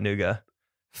in Chattanooga.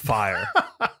 Fire.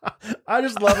 I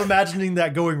just love imagining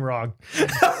that going wrong.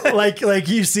 like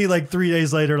you see like 3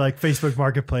 days later, like Facebook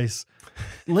Marketplace,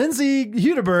 Lindsay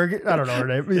Hudeberg, I don't know her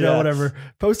name, you know, whatever,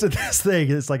 posted this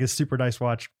thing. It's like a super nice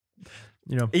watch.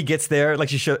 You know, He gets there, like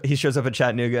he shows up in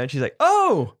Chattanooga and she's like,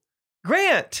 oh,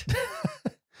 Grant.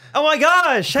 Oh my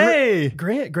gosh. Hey.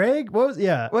 Greg, what was,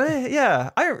 yeah. What?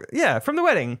 Yeah, from the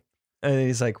wedding. And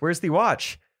he's like, where's the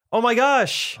watch? Oh my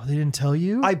gosh. Oh, they didn't tell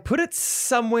you? I put it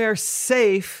somewhere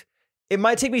safe. It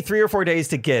might take me 3 or 4 days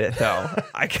to get it, though.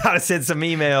 I got to send some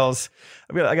emails.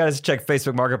 I got to check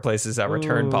Facebook Marketplace's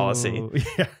return policy.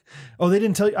 Yeah. Oh, they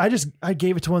didn't tell you. I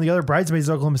gave it to one of the other bridesmaids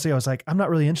in Oklahoma City. I was like, I'm not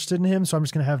really interested in him, so I'm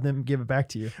just going to have them give it back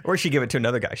to you. Or she gave it to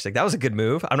another guy. She's like, that was a good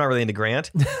move. I'm not really into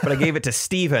Grant, but I gave it to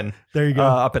Steven. There you go.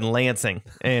 Up in Lansing.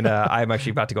 And I'm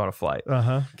actually about to go on a flight.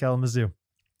 Kalamazoo.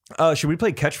 Should we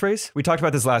play catchphrase? We talked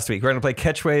about this last week. We're going to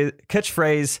play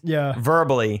catchphrase Yeah.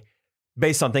 verbally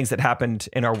based on things that happened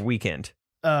in our weekend.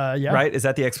 Yeah. Right? Is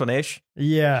that the explanation?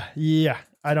 Yeah.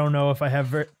 I don't know if I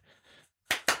have.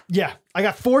 Yeah. I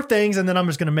got 4 things, and then I'm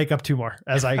just going to make up 2 more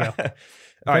as I go.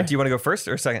 All right. Do you want to go first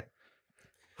or second?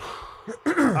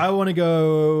 I want to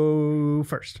go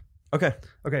first. Okay.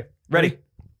 Okay. Ready?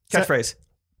 Catchphrase.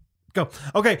 Go.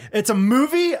 Okay. It's a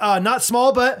movie, not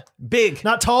small, but Big.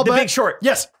 not tall, The but Big Short.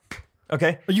 Yes.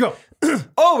 Okay. You go.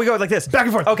 Oh, we go like this. Back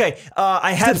and forth. Okay.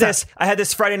 I had Step,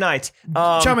 this Friday night.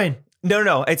 Chow mein.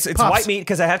 No. It's Pops. white meat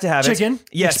because I have to have Chicken. it.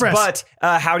 Yes. Express.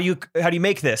 But how do you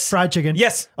make this? Fried chicken.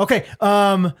 Yes. Okay.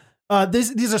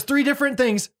 These are 3 different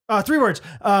things. 3 words.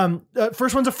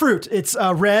 First one's a fruit. It's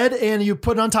red, and you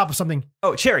put it on top of something.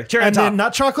 Oh, cherry on And top. then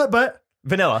not chocolate, but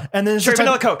Vanilla. And then it's cherry just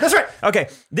vanilla like- Coke. That's right. Okay.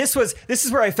 This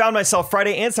is where I found myself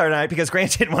Friday and Saturday night because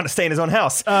Grant didn't want to stay in his own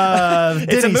house. It's a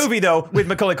Denny's. movie though with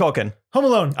Macaulay Culkin. Home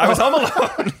Alone. I was home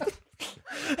alone.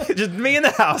 Just me in the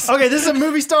house. Okay, this is a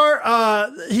movie star.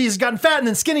 He's gotten fat and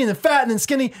then skinny and then fat and then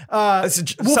skinny.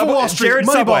 Wolf of Wall Street. Jared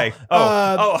Moneyball. Subway.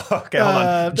 Okay, hold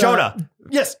on. Jonah.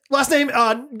 Yes, last name.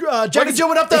 Jack and Jill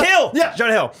went up the Hill. Yeah,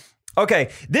 Jonah Hill. Okay,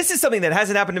 this is something that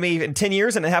hasn't happened to me in 10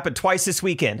 years, and it happened twice this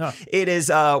weekend. It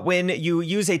is when you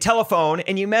use a telephone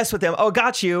and you mess with them. Oh,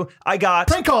 got you. I got...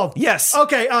 Prank called. Yes.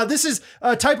 Okay, this is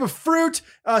a type of fruit.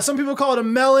 Some people call it a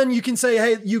melon. You can say,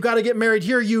 hey, you got to get married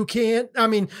here. You can't. I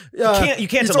mean... you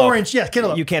can't It's orange. Yeah,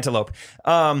 cantaloupe. You cantaloupe.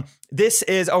 This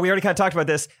is... Oh, we already kind of talked about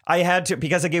this. I had to...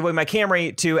 Because I gave away my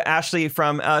Camry to Ashley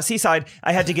from Seaside,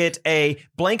 I had to get a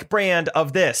blank brand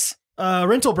of this.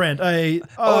 Rental brand. Is the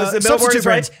middle word substitute is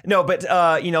brand. right? No, but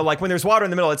like when there's water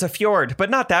in the middle, it's a fjord, but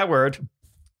not that word.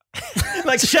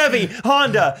 Like Chevy,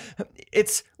 Honda.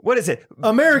 It's, what is it?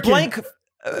 American. Blank.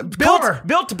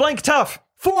 Built blank tough.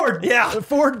 Ford. Yeah.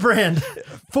 Ford brand.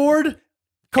 Ford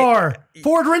car.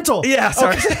 Ford rental. Yeah,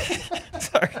 sorry. Okay.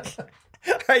 Sorry.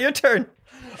 All right, your turn.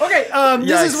 Okay,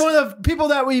 this is one of the people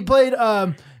that we played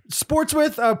sports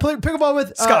with, played pickleball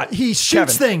with. Scott. He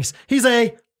shoots things. He's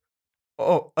a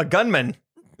gunman.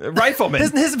 A rifleman.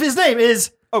 His name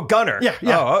is... Gunner. Yeah.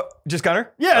 Oh, just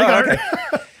Gunner? Yeah, Gunner.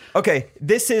 Okay. Okay,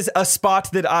 this is a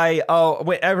spot that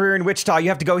whenever you're in Wichita, you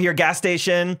have to go here, gas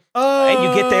station, and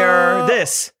you get there,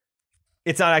 this.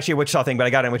 It's not actually a Wichita thing, but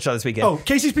I got it in Wichita this weekend. Oh,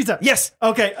 Casey's Pizza. Yes.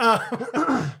 Okay.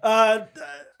 I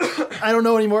don't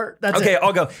know anymore. That's okay, it.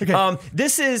 I'll go. Okay.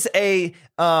 This is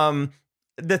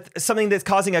something that's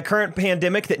causing a current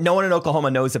pandemic that no one in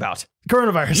Oklahoma knows about.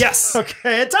 Coronavirus. Yes.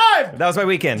 Okay, time. That was my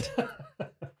weekend.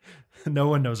 No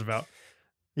one knows about.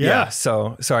 Yeah.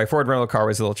 So, sorry, Ford rental car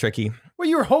was a little tricky. Well,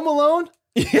 you were home alone?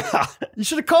 Yeah. You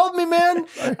should have called me, man.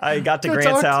 I got to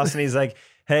Grant's house and he's like,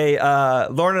 hey,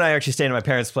 Lauren and I are actually staying at my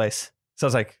parents' place. So I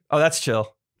was like, oh, that's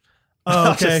chill. Oh, okay.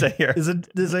 I'll just stay here.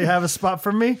 Does it have a spot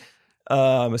for me?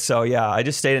 So yeah, I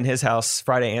just stayed in his house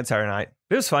Friday and Saturday night.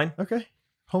 It was fine. Okay.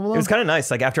 Home alone. It was kind of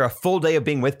nice. Like after a full day of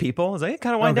being with people, I was like,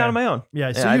 kind of wind down on my own.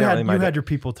 Yeah. So you had your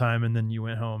people time and then you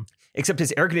went home. Except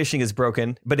his air conditioning is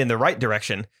broken, but in the right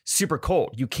direction, super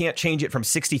cold. You can't change it from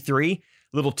 63,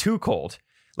 a little too cold.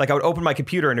 Like I would open my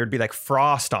computer and it would be like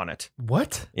frost on it.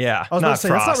 What? Yeah. I was about to say,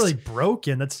 that's not really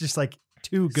broken. That's just like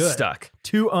too good. Stuck.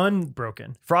 Too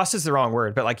unbroken. Frost is the wrong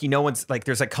word, but like,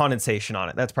 there's like condensation on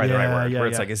it. That's probably the right word. Where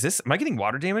it's like, am I getting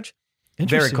water damage?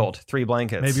 Very cold. 3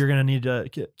 blankets. Maybe you're going to need a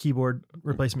keyboard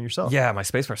replacement yourself. Yeah, my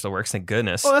spacebar still works. Thank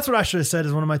goodness. Oh, that's what I should have said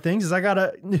as one of my things is I got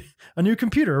a new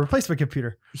computer, a replacement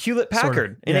computer. Hewlett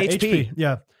Packard and HP.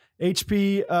 Yeah.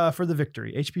 HP for the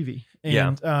victory. HPV.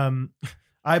 And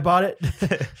I bought it.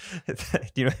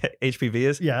 Do you know what HPV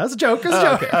is? Yeah, that's a joke. That's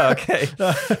a joke.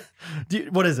 Okay.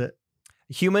 What is it?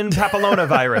 Human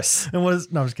papillomavirus. And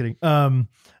no, I'm just kidding.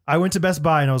 I went to Best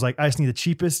Buy and I was like, I just need the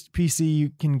cheapest PC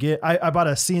you can get. I bought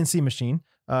a CNC machine,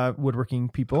 woodworking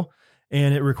people,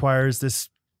 and it requires this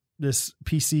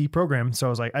PC program. So I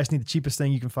was like, I just need the cheapest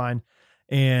thing you can find.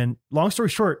 And long story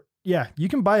short, yeah, you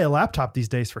can buy a laptop these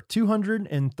days for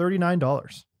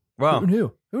 $239. Wow. Who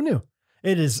knew?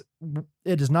 It is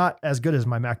not as good as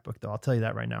my MacBook though. I'll tell you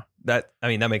that right now. That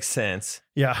makes sense.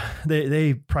 Yeah.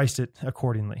 They priced it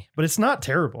accordingly, but it's not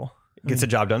terrible. Gets the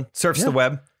job done. Surfs the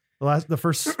web. The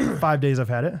first 5 days I've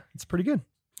had it, it's pretty good.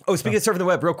 Oh, speaking of surfing the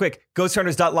web, real quick,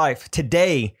 GhostRunners.life.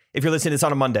 Today, if you're listening, it's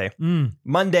on a Monday.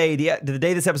 Monday, the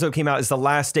day this episode came out, is the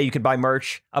last day you can buy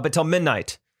merch up until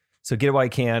midnight. So get it while you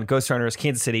can. Ghost Runners,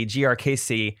 Kansas City,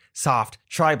 GRKC, Soft,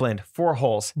 Tri-Blend, 4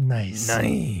 holes. Nice.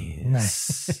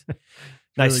 Nice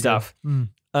Really stuff.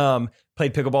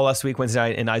 Played pickleball last week, Wednesday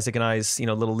night, in Isaac and I's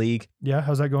little league. Yeah,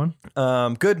 how's that going?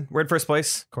 Good. We're in first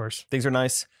place. Of course. Things are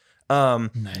nice.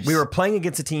 Nice. We were playing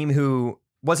against a team who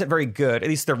wasn't very good. At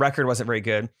least their record wasn't very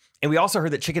good. And we also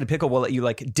heard that Chicken and Pickle will let you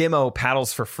like demo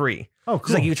paddles for free. Oh, cool.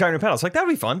 It's like you can try new paddles. Like that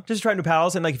would be fun. Just try new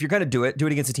paddles. And like if you're going to do it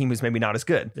against a team who's maybe not as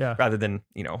good. Yeah. Rather than,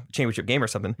 championship game or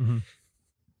something. Mm-hmm.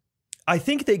 I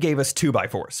think they gave us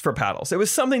 2x4s for paddles. It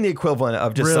was something the equivalent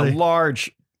of just Really? a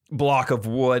large block of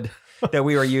wood that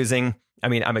we were using. I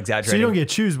mean, I'm exaggerating. So you don't get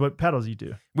to choose what paddles you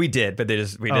do. We did, but we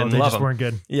didn't they love just them. weren't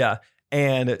good. Yeah.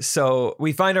 And so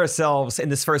we find ourselves in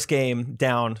this first game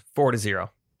down 4-0,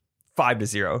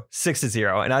 5-0,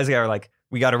 6-0. And Isaac and I are like,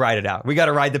 we got to ride it out. We got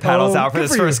to ride the paddles out for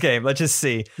this first game. Let's just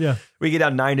see. Yeah. We get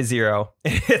down 9-0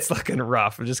 and it's looking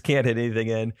rough. We just can't hit anything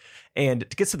in. And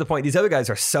it gets to the point, these other guys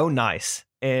are so nice.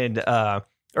 And, or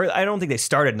I don't think they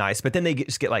started nice, but then they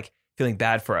just get like feeling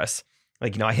bad for us.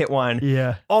 Like, I hit one,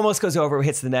 almost goes over,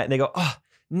 hits the net, and they go, oh,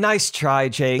 nice try,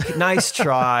 Jake. Nice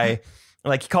try.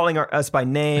 Like calling us by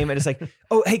name. And it's like,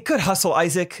 oh, hey, good hustle,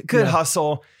 Isaac. Good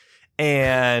hustle.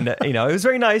 And, it was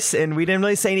very nice. And we didn't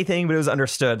really say anything, but it was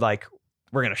understood. Like,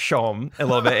 we're going to show them a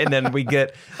little bit. And then we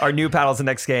get our new paddles the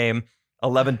next game,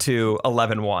 11-2,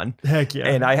 11-1. Heck yeah.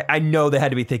 And I know they had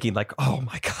to be thinking like, oh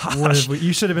my gosh.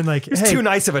 You should have been like, it's too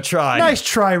nice of a try. Nice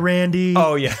try, Randy.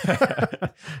 Oh, yeah.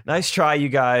 Nice try, you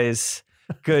guys.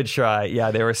 Good try.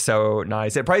 Yeah, they were so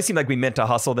nice. It probably seemed like we meant to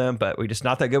hustle them, but we just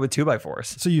not that good with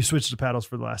 2x4s. So you switched to paddles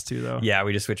for the last two, though. Yeah,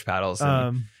 we just switched paddles.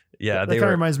 And, that kind of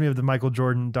reminds me of the Michael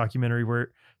Jordan documentary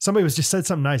where somebody just said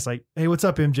something nice, like, hey, what's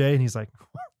up, MJ? And he's like,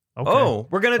 okay. Oh,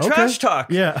 we're going to trash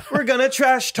talk. Yeah. We're going to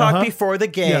trash talk before the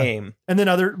game. Yeah. And then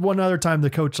one other time, the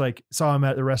coach like saw him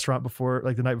at the restaurant before,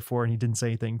 like the night before, and he didn't say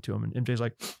anything to him. And MJ's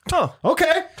like, oh,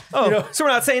 okay. Oh, so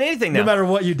we're not saying anything now. No matter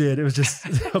what you did, it was just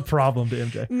a problem to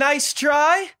MJ. Nice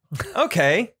try.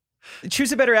 Okay.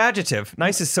 Choose a better adjective.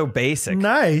 Nice is so basic.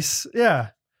 Nice. Yeah.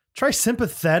 Try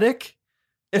sympathetic.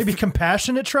 Maybe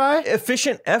compassionate. Try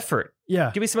efficient effort.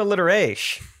 Yeah. Give me some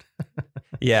alliteration.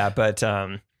 Yeah, but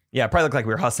yeah, it probably looked like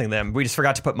we were hustling them. We just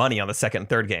forgot to put money on the second and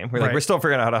third game. We're like, we're still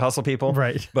figuring out how to hustle people.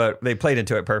 Right. But they played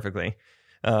into it perfectly.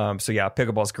 So yeah,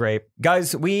 pickleball's great.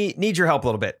 Guys, we need your help a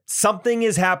little bit. Something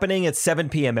is happening at 7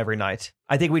 p.m. every night.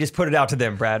 I think we just put it out to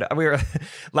them, Brad.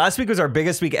 Last week was our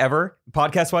biggest week ever,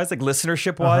 podcast-wise, like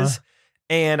listenership-wise.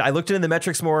 And I looked into the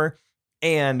metrics more.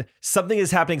 And something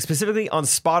is happening specifically on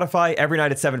Spotify every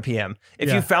night at 7 p.m.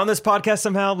 If you found this podcast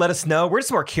somehow, let us know. We're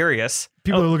just more curious.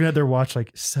 People are looking at their watch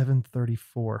like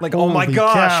 7:34. Like, oh my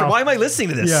gosh, why am I listening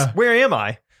to this? Yeah. Where am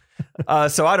I?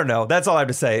 So I don't know. That's all I have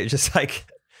to say. It's just like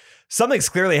something's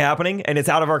clearly happening and it's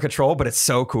out of our control, but it's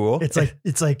so cool.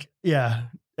 It's like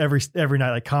every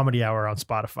night, like comedy hour on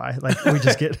Spotify. Like we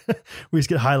just get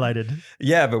highlighted.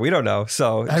 Yeah, but we don't know.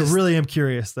 So I really am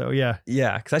curious though. Yeah.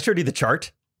 Yeah. Cause I showed you the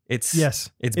chart. It's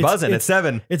buzzing at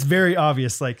 7. It's very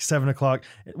obvious, like 7 o'clock,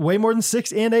 way more than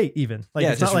 6 and 8 even. Like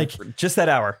it's not like just that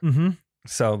hour. Mm-hmm.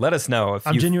 So let us know if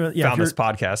you found this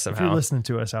podcast somehow. If you're listening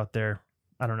to us out there,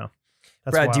 I don't know.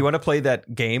 That's Brad, wild. do you want to play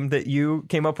that game that you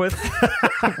came up with?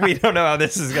 We don't know how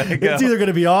this is going to go. It's either going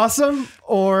to be awesome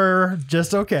or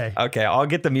just okay. Okay, I'll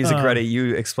get the music ready.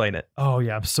 You explain it. Oh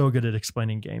yeah, I'm so good at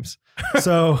explaining games.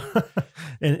 So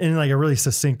in like a really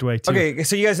succinct way too. Okay,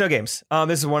 so you guys know games.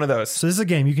 This is one of those. So this is a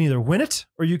game. You can either win it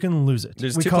or you can lose it.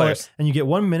 There's we two call players. it, and you get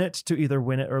 1 minute to either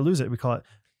win it or lose it. We call it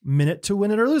minute to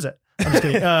win it or lose it. I'm just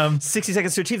kidding. 60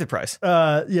 seconds to achieve the prize.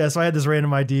 Yeah, so I had this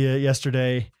random idea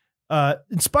yesterday.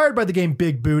 Inspired by the game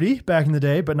Big Booty back in the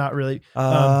day, but not really.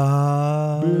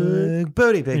 Big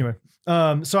booty, big. Anyway,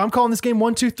 so I'm calling this game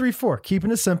 1, 2, 3, 4,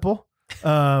 keeping it simple.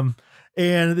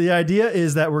 And the idea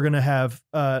is that we're going to have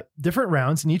different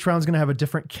rounds, and each round is going to have a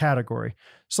different category.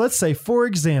 So let's say, for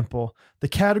example, the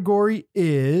category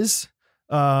is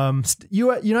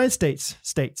United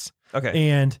States. Okay.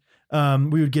 And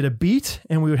we would get a beat,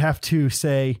 and we would have to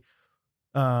say,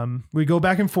 we go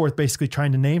back and forth, basically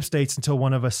trying to name states until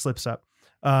one of us slips up.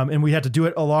 And we had to do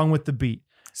it along with the beat.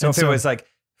 So if it was like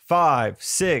 5,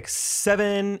 6,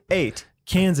 7, 8.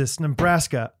 Kansas,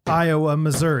 Nebraska, Iowa,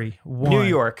 Missouri, 1. New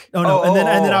York. Oh no. And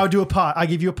then I would do a pause. I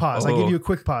give you a pause. I give you a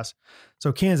quick pause.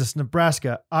 So Kansas,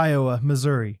 Nebraska, Iowa,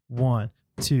 Missouri, 1,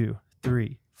 2,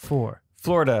 3, 4.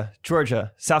 Florida,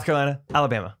 Georgia, South Carolina,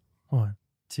 Alabama. 1,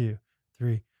 2,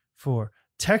 3, 4.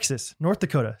 Texas, North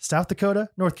Dakota, South Dakota,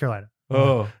 North Carolina.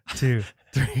 1, 2,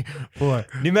 3, 4.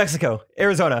 New Mexico,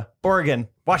 Arizona, Oregon,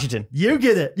 Washington. You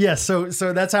get it. Yes. So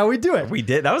that's how we do it. We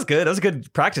did. That was good. That was a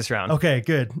good practice round. Okay,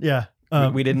 good. Yeah.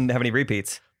 We didn't have any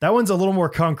repeats. That one's a little more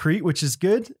concrete, which is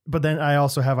good. But then I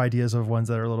also have ideas of ones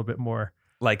that are a little bit more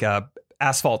like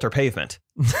asphalt or pavement.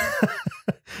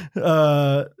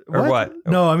 Or what?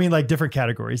 No, I mean like different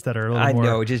categories that are a little more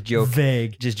know, just joke.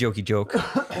 Vague. Just jokey joke.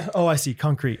 Oh, I see.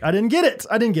 Concrete. I didn't get it.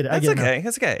 That's okay.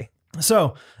 That's okay.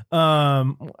 So, I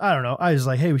don't know. I was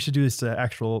like, hey, we should do this to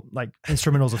actual like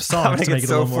instrumentals of songs. I'm gonna to make get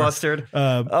it a little flustered. More,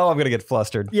 I'm gonna get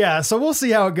flustered. Yeah. So we'll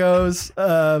see how it goes.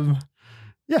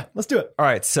 Yeah, let's do it. All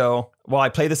right. So, I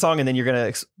play the song and then you're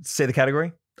gonna say the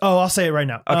category. Oh, I'll say it right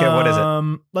now. Okay. What is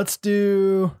it? Let's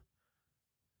do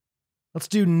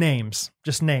names.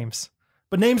 Just names,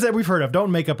 but names that we've heard of.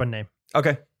 Don't make up a name.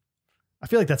 Okay. I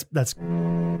feel like that's.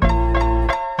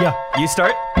 Yeah. You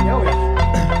start. Oh,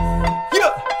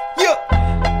 yeah.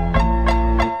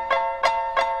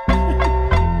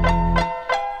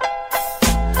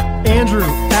 Andrew,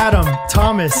 Adam,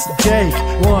 Thomas, Jake,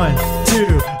 1,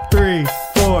 2, 3,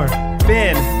 4.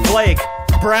 Ben, Blake,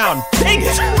 Brown. Dang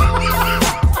it!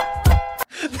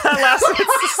 That last one.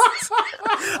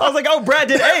 I was like, oh, Brad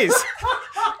did A's.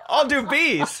 I'll do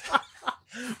B's.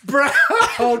 Brown.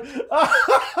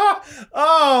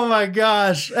 Oh my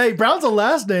gosh. Hey, Brown's a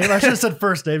last name. I should have said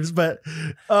first names, but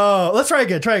let's try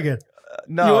again.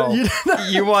 No,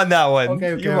 you won that one.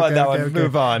 Okay, you won that one. Okay.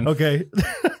 Move on. Okay.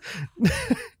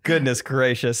 Goodness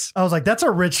gracious. I was like, that's a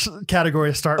rich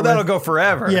category to start with. That'll go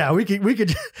forever. Yeah, you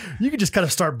could just kind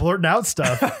of start blurting out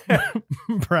stuff.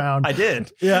 Brown. I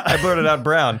did. Yeah. I blurted out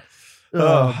Brown.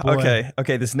 Oh, boy.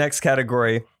 Okay. This next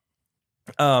category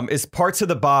is parts of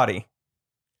the body.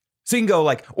 So you can go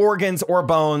like organs or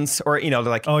bones or,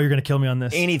 like. Oh, you're going to kill me on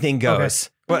this. Anything goes.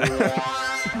 Okay.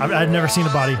 I've never seen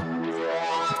a body.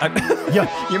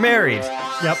 Yeah. You're married.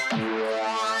 Yep.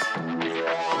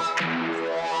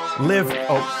 Live.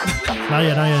 Oh. Not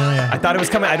yet. I thought it was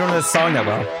coming. I don't know the song that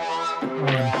well. 1,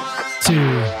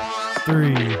 2,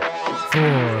 3,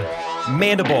 4.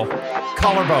 Mandible.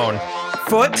 Collarbone.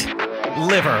 Foot.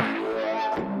 Liver.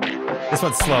 This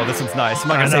one's slow. This one's nice. I'm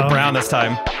not going to say Brown this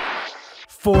time.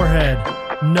 forehead,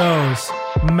 nose,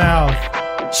 mouth,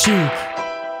 cheek.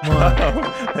 1,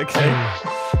 Okay.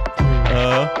 2,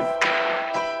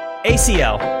 3.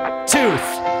 ACL, tooth,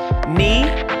 knee,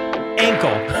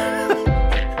 ankle.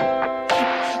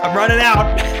 I'm running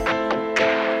out.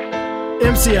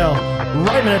 MCL,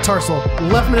 right metatarsal,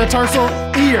 left metatarsal,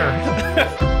 ear.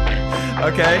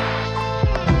 Okay.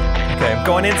 Okay, I'm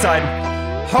going inside.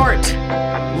 Heart,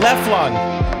 left lung,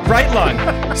 right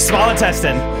lung, small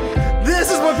intestine.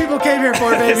 This is what people came here for,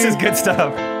 baby. This is good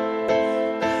stuff.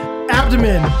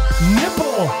 Abdomen,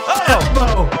 nipple,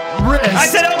 elbow, wrist. I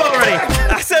said elbow already.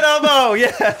 I said elbow.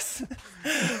 Yes.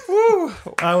 Woo.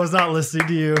 I was not listening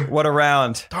to you. What a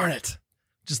round. Darn it.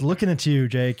 Just looking at you,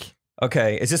 Jake.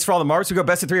 Okay, is this for all the marks? We go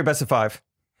best of 3 or best of 5?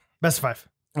 Best of 5.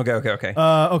 Okay.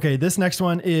 Okay, this next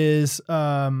one is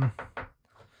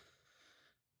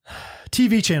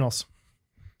TV channels.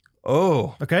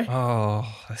 Oh. Okay. Oh.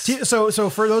 So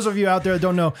for those of you out there that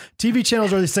don't know, TV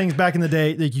channels are these things back in the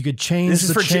day that you could change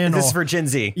the channel. This is for Gen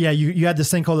Z. Yeah, you had this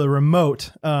thing called a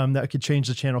remote that could change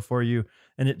the channel for you,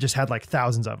 and it just had like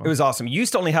thousands of them. It was awesome. You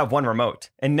used to only have one remote,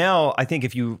 and now I think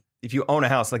if you own a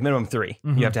house, like minimum 3,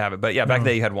 you have to have it. But yeah, back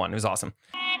then you had one. It was awesome.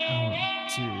 1,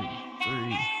 2, 3.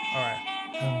 All right.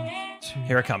 1, 2.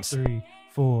 Here it comes. 3,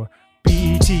 4.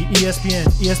 BET, ESPN,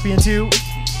 ESPN2,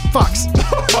 Fox.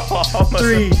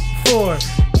 3, 4.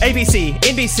 ABC,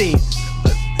 NBC.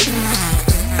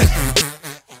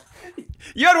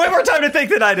 You had way more time to think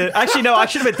than I did. Actually, no, I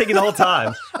should have been thinking the whole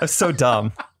time. I'm so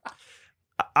dumb.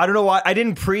 I don't know why. I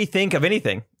didn't pre-think of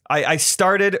anything. I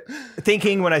started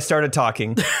thinking when I started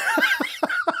talking.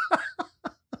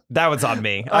 That was on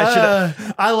me.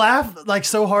 I laugh like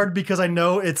so hard because I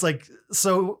know it's like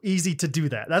so easy to do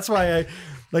that. That's why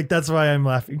I'm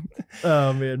laughing.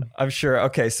 Oh man. I'm sure.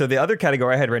 Okay, so the other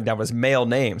category I had written down was male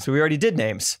names. We already did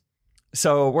names.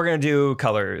 So we're going to do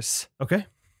colors. Okay.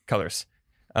 Colors.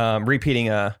 Repeating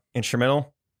a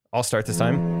instrumental. I'll start this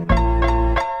time.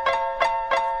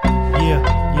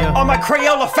 Yeah. All my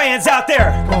Crayola fans out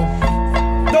there.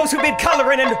 Oh. Those who've been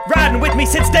coloring and riding with me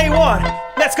since day one.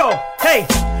 Let's go. Hey,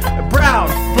 brown,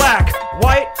 black,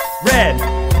 white, red.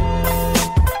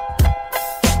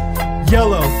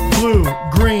 Yellow, blue,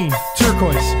 green,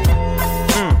 turquoise.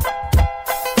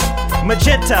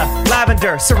 Magenta,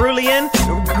 lavender, cerulean,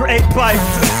 gray, black.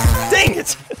 Dang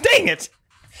it.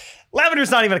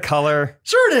 Lavender's not even a color.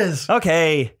 Sure it is.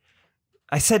 Okay.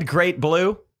 I said great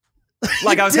blue.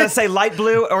 Like I was going to say light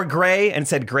blue or gray and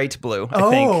said great blue, I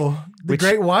think. The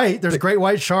great white. There's great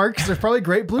white sharks. There's probably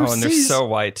great blue seas. And they're so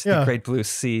white. Yeah. The great blue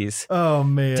seas. Oh,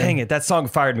 man. Dang it. That song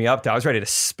fired me up, though. I was ready to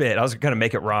spit. I was going to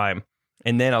make it rhyme.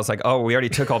 And then I was like, oh, we already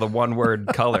took all the one-word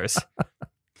colors.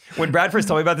 When Brad first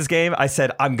told me about this game, I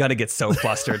said, I'm going to get so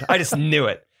flustered. I just knew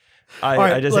it. All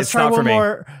right, let's try one for me.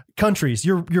 more. Countries.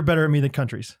 You're better at me than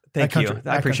countries. Thank you.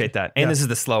 I appreciate that. And this is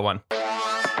the slow one.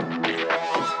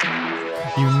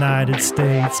 United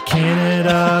States,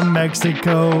 Canada,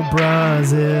 Mexico,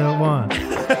 Brazil. 1, 2,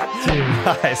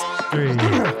 Nice. 3.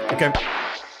 Okay.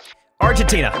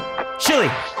 Argentina,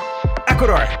 Chile,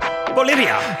 Ecuador,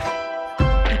 Bolivia.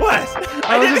 What?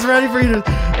 I was just ready for you to.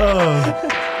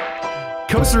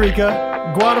 Costa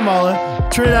Rica, Guatemala,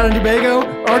 Trinidad and Tobago,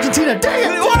 Argentina.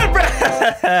 Dang it! What,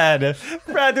 Brad?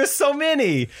 Brad, there's so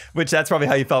many. Which that's probably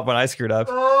how you felt when I screwed up.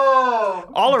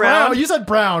 All around. Brown. You said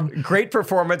brown. Great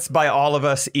performance by all of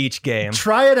us each game.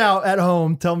 Try it out at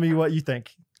home. Tell me what you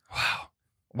think. Wow.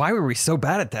 Why were we so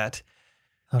bad at that?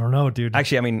 I don't know, dude.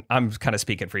 Actually, I mean, I'm kind of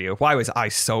speaking for you. Why was I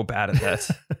so bad at that?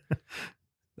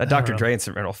 That Dr. Dre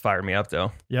instrumental fired me up,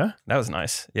 though. Yeah? That was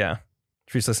nice. Yeah.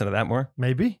 Should we just listen to that more?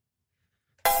 Maybe.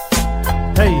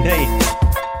 Hey.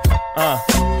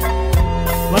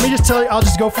 Let me just tell you, I'll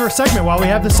just go for a segment while we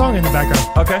have this song in the background.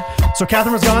 Okay. So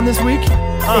Catherine was gone this week,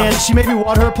 and she made me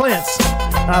water her plants.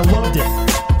 And I loved it.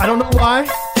 I don't know why,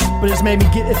 but it just made me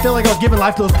it felt like I was giving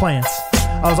life to those plants.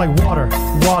 I was like, water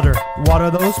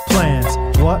those plants.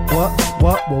 What,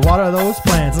 water those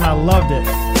plants. And I loved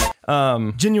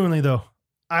it. Genuinely though,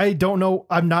 I don't know.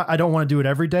 I don't want to do it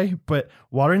every day, but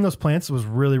watering those plants was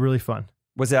really, really fun.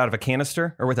 Was it out of a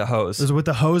canister or with a hose? It was with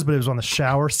the hose, but it was on the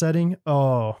shower setting.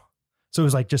 Oh, so it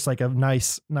was like just like a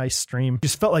nice stream. It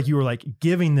just felt like you were like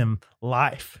giving them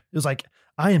life. It was like,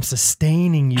 I am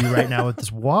sustaining you right now with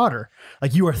this water.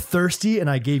 Like you are thirsty and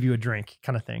I gave you a drink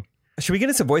kind of thing. Should we get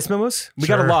into voice memos? We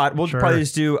got a lot. We'll probably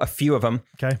just do a few of them.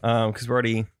 Okay. Because we're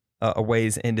already a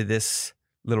ways into this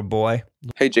little boy.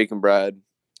 Hey, Jake and Brad.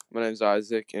 My name's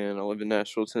Isaac, and I live in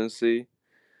Nashville, Tennessee.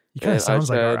 You kind of sounds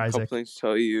like our Isaac. A couple things to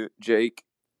tell you, Jake.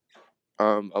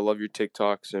 I love your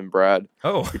TikToks, and Brad,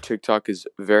 Oh, your TikTok is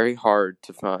very hard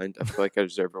to find. I feel like I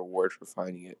deserve an award for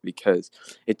finding it because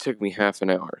it took me half an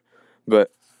hour.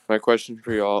 But my question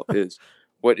for y'all is,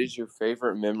 what is your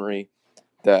favorite memory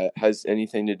that has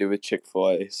anything to do with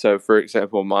Chick-fil-A? So, for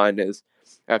example, mine is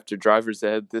after driver's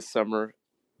ed this summer,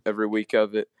 every week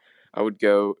of it, I would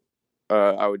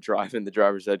drive in the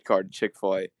driver's ed car to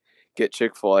Chick-fil-A, get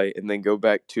Chick-fil-A, and then go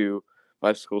back to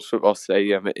my school's football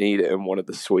stadium and eat it in one of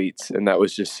the suites. And that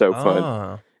was just so fun.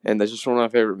 ah. And that's just one of my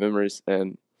favorite memories.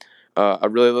 And I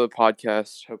really love the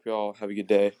podcast. Hope y'all have a good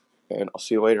day. And I'll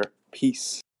see you later.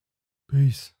 Peace.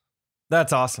 Peace.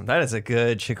 That's awesome. That is a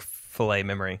good Chick-fil-A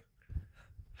memory.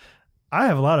 I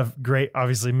have a lot of great,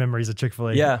 obviously, memories of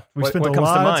Chick-fil-A. Yeah. We What- spent what a comes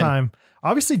to lot of mind? time.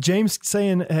 Obviously, James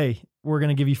saying, hey, we're going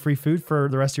to give you free food for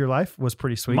the rest of your life was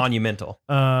pretty sweet. Monumental.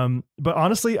 But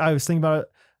honestly, I was thinking about it.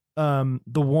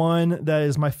 The one that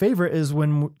is my favorite is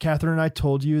when Catherine and I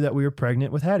told you that we were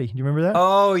pregnant with Hattie. Do you remember that?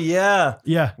 Oh, yeah.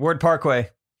 Yeah. Ward Parkway.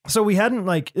 So we hadn't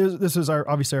this was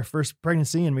obviously our first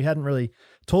pregnancy, and we hadn't really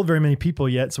told very many people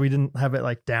yet. So we didn't have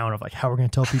it down of how we're going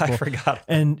to tell people. I forgot.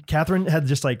 And Catherine had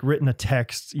just written a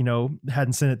text,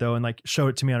 hadn't sent it though, and showed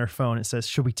it to me on her phone. It says,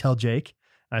 "Should we tell Jake?"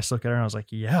 And I just looked at her and I was like,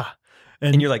 "Yeah."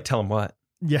 And you're like, tell him what?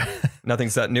 Yeah.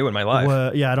 Nothing's that new in my life.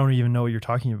 Well, yeah, I don't even know what you're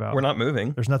talking about. We're not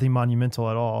moving. There's nothing monumental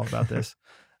at all about this.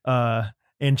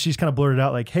 And she's kind of blurted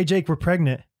out "Hey, Jake, we're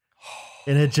pregnant."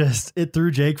 And it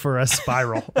threw Jake for a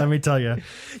spiral. Let me tell you.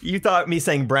 You thought me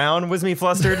saying brown was me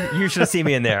flustered? You should have seen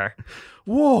me in there.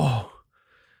 Whoa.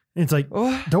 And it's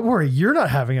don't worry, you're not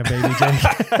having a baby,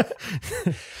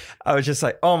 Jake. I was just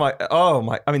like, oh my.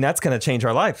 I mean, that's going to change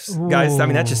our lives, guys. I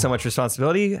mean, that's just so much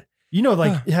responsibility.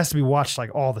 It has to be watched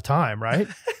all the time, right?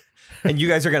 And you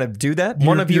guys are going to do that? One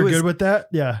One of you is is good with that?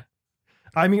 Yeah.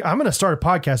 I mean, I'm going to start a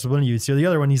podcast with one of you. So the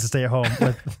other one needs to stay at home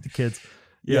with the kids.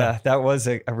 Yeah, that was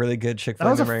a really good Chick-fil-A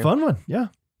That was memory. a fun one. Yeah.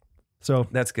 So,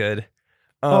 That's good.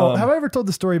 have I ever told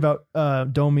the story about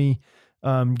Domi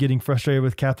getting frustrated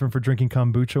with Catherine for drinking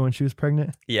kombucha when she was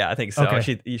pregnant? Yeah, I think so.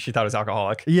 Okay. She thought it was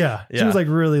alcoholic. Yeah. She Yeah. was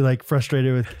really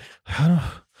frustrated with,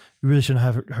 you really shouldn't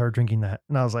have her drinking that.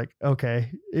 And I was like,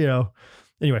 okay,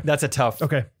 anyway. That's a tough,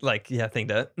 Okay. thing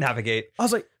to navigate. I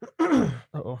was like,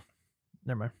 uh-oh,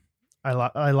 never mind.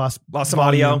 I lost Lost some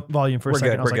audio. volume for a We're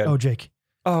second. good, I was we're like, good. oh, Jake.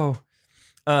 Oh,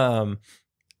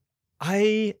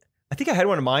 I think I had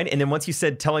one in mind, and then once you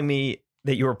said telling me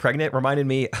that you were pregnant, reminded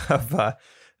me of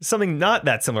something not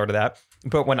that similar to that.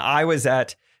 But when I was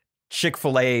at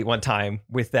Chick-fil-A one time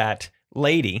with that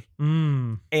lady,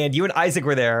 and you and Isaac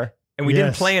were there, and we didn't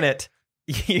Yes. plan it.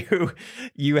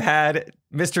 You had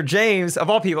Mr. James, of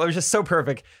all people, it was just so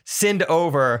perfect, send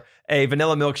over a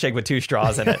vanilla milkshake with 2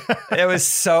 straws in it. It was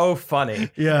so funny.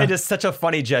 Yeah. And just such a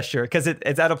funny gesture because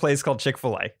it's at a place called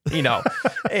Chick-fil-A, and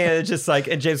it's just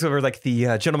and James was like,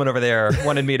 the gentleman over there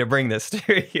wanted me to bring this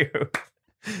to you.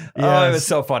 Oh, it was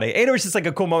so funny. And it was just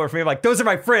a cool moment for me. I'm like, those are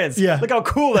my friends. Yeah. Look how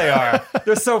cool they are.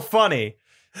 They're so funny.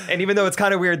 And even though it's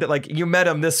kind of weird that you met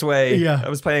them this way, Yeah. I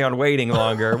was planning on waiting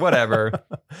longer, whatever.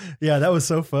 Yeah, that was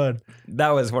so fun. That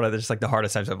was one of the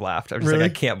hardest times I've laughed. I'm just Really? I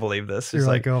can't believe this. You're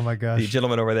Just oh my the gosh.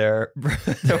 gentleman over there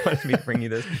wanted me to bring you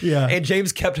this. Yeah. And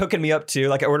James kept hooking me up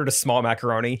too. I ordered a small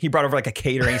macaroni. He brought over a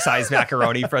catering size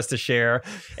macaroni for us to share.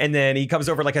 And then he comes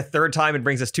over a third time and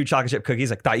brings us 2 chocolate chip cookies.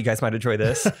 Thought you guys might enjoy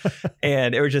this.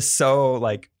 And it was just so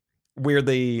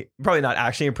weirdly, probably not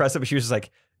actually impressive, but she was just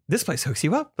this place hooks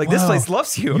you up. This Wow. place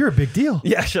loves you. You're a big deal.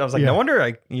 Yeah. I was like, Yeah. no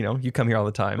wonder you come here all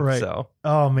the time. Right. So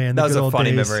Oh man, the That was good a old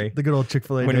funny days. memory. The good old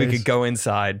Chick-fil-A when days. we could go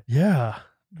inside. Yeah,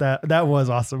 that was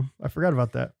awesome. I forgot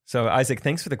about that. So Isaac,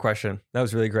 thanks for the question. That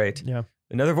was really great. Yeah.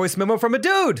 Another voice memo from a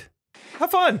dude.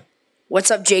 Have fun.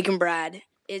 What's up, Jake and Brad?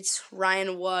 It's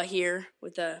Ryan Wah here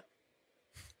with a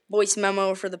voice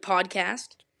memo for the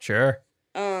podcast. Sure.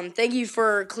 Thank you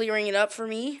for clearing it up for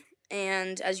me,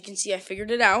 and as you can see, I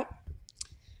figured it out.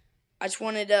 I just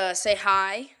wanted to say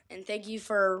hi, and thank you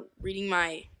for reading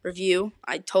my review.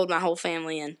 I told my whole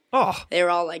family, and Oh, they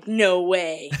were all like, no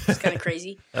way. It's kind of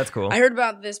crazy. that's cool. I heard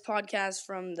about this podcast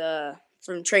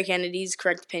from Trey Kennedy's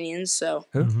Correct Opinions, so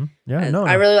Mm-hmm. Yeah. I No.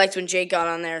 really liked when Jake got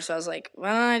on there, so I was like, why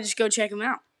don't I just go check him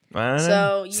out?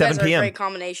 So you 7 guys are a p.m. great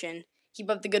combination.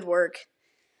 Keep up the good work.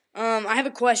 I have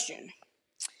a question.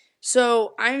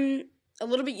 So I'm a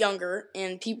little bit younger,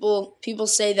 and people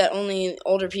say that only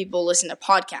older people listen to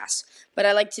podcasts. But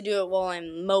I like to do it while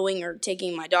I'm mowing or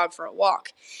taking my dog for a walk.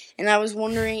 And I was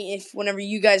wondering if, whenever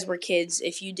you guys were kids,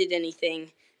 if you did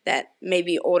anything that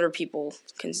maybe older people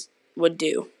would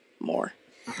do more.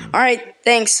 All right,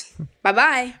 thanks.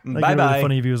 Bye-bye. Like, Bye it would be bye.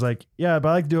 funny if he was like, yeah, but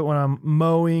I like to do it when I'm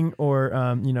mowing or,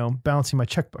 balancing my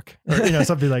checkbook or,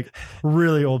 something like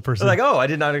really old person. Like, oh, I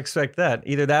did not expect that.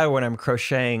 Either that or when I'm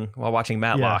crocheting while watching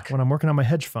yeah, Matlock. when I'm working on my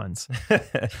hedge funds.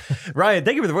 Ryan,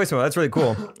 thank you for the voicemail. That's really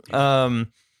cool.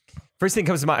 First thing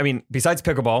comes to mind, I mean, besides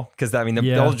pickleball, because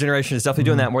the older generation is definitely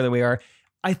doing that more than we are.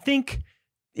 I think,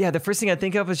 the first thing I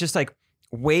think of is just like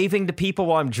waving to people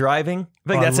while I'm driving. I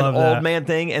feel like that's an old man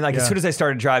thing. And like as soon as I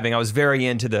started driving, I was very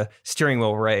into the steering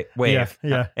wheel wave.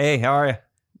 Yeah. Hey, how are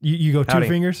you? You go Howdy. 2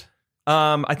 fingers?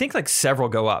 I think like several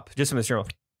go up just from the steering wheel.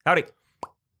 Howdy.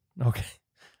 Okay.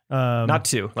 Not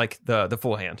 2, like the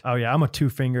full hand. Oh yeah, I'm a 2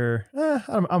 finger.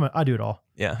 I do it all.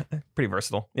 Yeah, pretty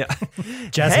versatile. Yeah.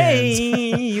 Jazz hey,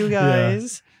 hands. you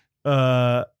guys.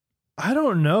 I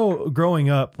don't know. Growing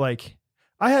up, like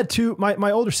I had 2.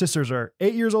 My older sisters are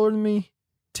 8 years older than me,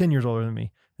 10 years older than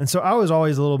me, and so I was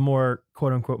always a little more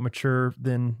quote unquote mature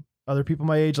than other people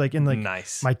my age, like in like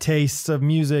nice. my tastes of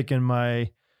music and my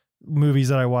movies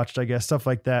that I watched, I guess, stuff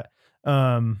like that.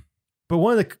 But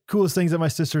one of the coolest things that my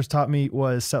sisters taught me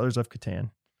was Settlers of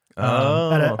Catan.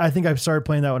 And I think I started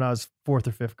playing that when I was 4th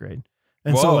or 5th grade.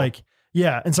 And so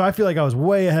and so I feel like I was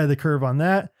way ahead of the curve on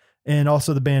that. And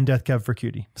also the band Death Cab for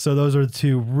Cutie. So those are the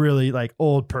 2 really like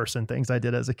old person things I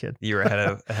did as a kid. You were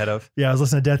ahead of. Yeah, I was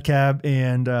listening to Death Cab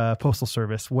and Postal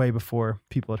Service way before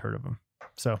people had heard of them.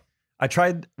 So I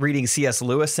tried reading C.S.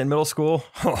 Lewis in middle school.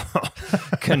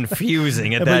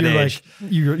 Confusing at that age.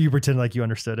 Like, you pretend like you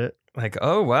understood it. Like,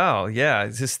 oh wow, yeah,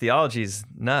 this theology's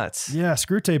nuts. Yeah,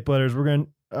 screw tape letters. We're going.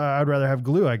 I'd rather have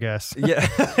glue, I guess. Yeah,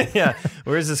 yeah.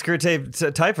 Where's the screw tape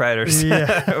typewriters?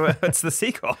 Yeah. What's the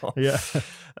sequel? Yeah.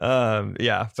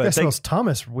 Yeah. But that smells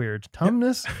Thomas weird.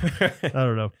 Thomas? I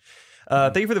don't know.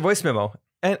 Thank you for the voice memo.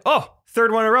 And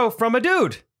third one in a row from a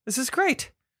dude. This is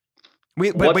great.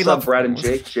 What's up, Brad and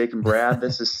Jake? Jake and Brad.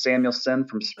 This is Samuelson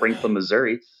from Springfield,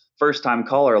 Missouri. First-time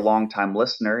caller, long-time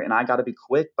listener, and I got to be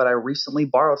quick, but I recently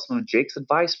borrowed some of Jake's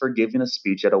advice for giving a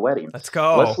speech at a wedding. Let's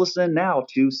go. Let's listen now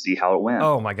to see how it went.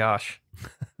 Oh, my gosh.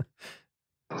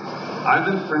 I've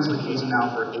been friends with Keaton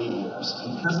now for 8 years,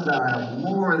 and because of that, I have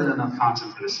more than enough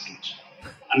content for this speech.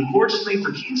 Unfortunately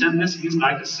for Keaton, this means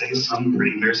I could say some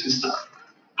pretty embarrassing stuff.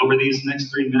 Over these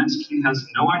next 3 minutes, Keaton has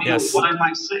no idea what I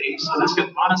might say, so this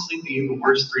could honestly be the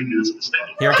worst 3 minutes of his day.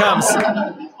 Here it comes.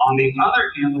 On the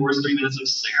other hand, the worst 3 minutes of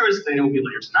Sarah's day will be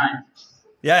later tonight.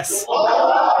 Yes.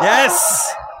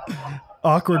 Yes.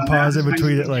 Awkward pause in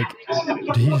between it, like,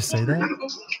 did he just say that?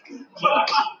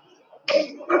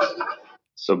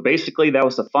 So basically, that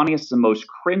was the funniest and most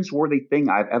cringeworthy thing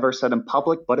I've ever said in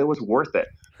public, but it was worth it.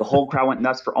 The whole crowd went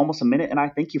nuts for almost a minute, and I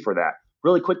thank you for that.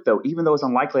 Really quick, though, even though it's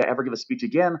unlikely I ever give a speech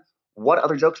again, what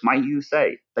other jokes might you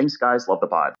say? Thanks, guys. Love the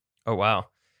pod. Oh, wow.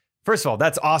 First of all,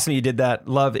 that's awesome you did that.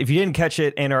 Love. If you didn't catch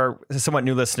it and are a somewhat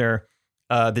new listener,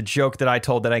 the joke that I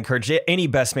told that I encourage any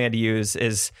best man to use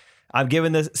is, I'm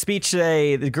giving the speech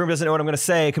today. The groom doesn't know what I'm going to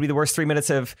say. It could be the worst 3 minutes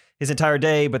of his entire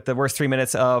day, but the worst 3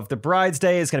 minutes of the bride's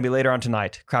day is going to be later on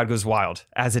tonight. Crowd goes wild,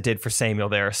 as it did for Samuel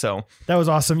there. So that was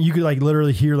awesome. You could like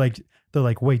literally hear like, they're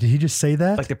like, wait, did he just say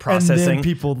that? Like the processing. And then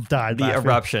people died. The laughing.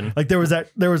 eruption. Like there was that.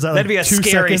 That'd like, be a 2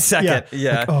 scary seconds. second.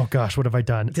 Yeah. Like, oh gosh, what have I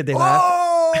done? Did they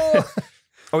laugh?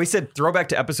 Oh, he said throwback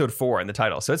to episode 4 in the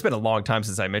title. So it's been a long time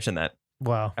since I mentioned that.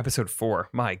 Wow. Episode 4.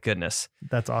 My goodness.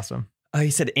 That's awesome. He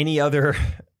said any other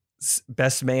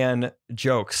best man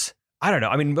jokes. I don't know.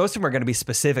 I mean, most of them are going to be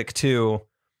specific to,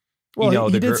 well,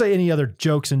 he did say any other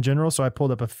jokes in general. So I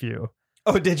pulled up a few.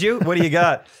 Oh, did you? What do you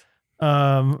got?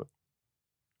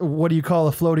 What do you call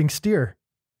a floating steer?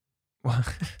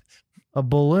 A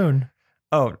balloon.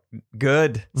 Oh,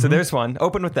 good. So there's one.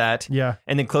 Open with that. Yeah.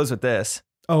 And then close with this.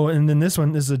 Oh, and then this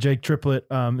is a Jake Triplett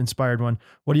inspired one.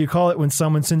 What do you call it when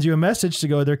someone sends you a message to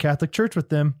go to their Catholic church with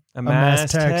them? A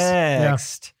mass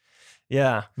text.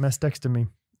 Yeah. Mass text to me.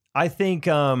 I think,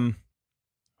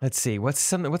 let's see,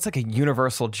 what's like a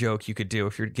universal joke you could do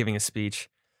if you're giving a speech?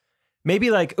 Maybe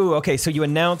like, ooh, okay, so you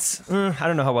announce, I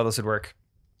don't know how well this would work.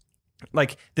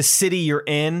 Like the city you're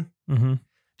in,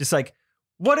 just like,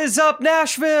 what is up,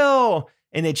 Nashville?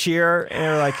 And they cheer, and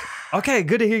they're like, okay,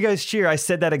 good to hear you guys cheer. I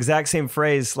said that exact same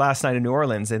phrase last night in New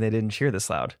Orleans, and they didn't cheer this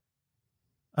loud.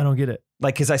 I don't get it.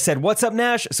 Like, because I said, what's up,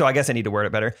 Nash? So I guess I need to word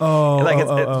it better. Oh,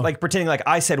 like pretending like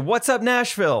I said, what's up,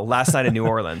 Nashville, last night in New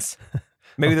Orleans.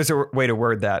 Maybe there's a way to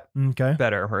word that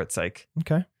better, where it's like,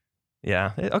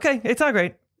 yeah, okay, it's not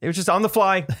great. It was just on the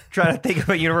fly, trying to think of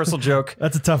a universal joke.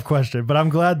 That's a tough question, but I'm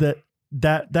glad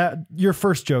that your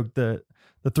first joke, the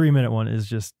 3-minute one, is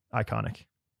just iconic.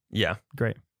 Yeah.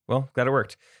 Great. Well, glad it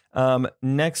worked.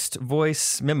 Next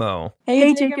voice memo.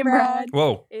 Hey, Jake and Brad.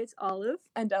 Whoa. It's Olive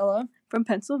and Ella from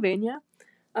Pennsylvania.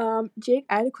 Jake,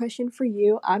 I had a question for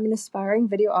you. I'm an aspiring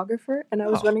videographer, and I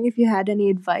was wondering if you had any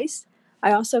advice.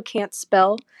 I also can't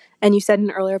spell, and you said in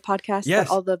an earlier podcast that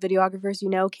all the videographers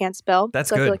can't spell. That's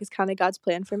so good. I feel like it's kind of God's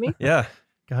plan for me. Yeah.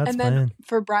 God's And plan. then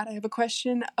for Brad, I have a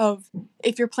question of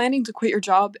if you're planning to quit your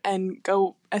job and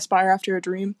go aspire after a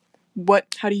dream,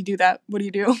 how do you do that? What do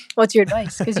you do? What's your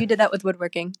advice? Because you did that with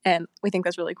woodworking, and we think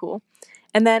that's really cool.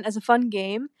 And then as a fun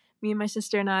game, me and my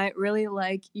sister and I really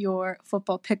like your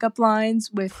football pickup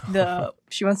lines with the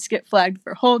she wants to get flagged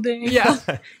for holding. Yeah.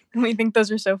 And we think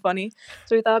those are so funny.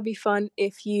 So we thought it'd be fun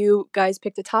if you guys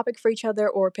picked a topic for each other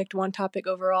or picked one topic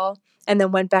overall and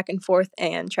then went back and forth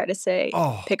and try to say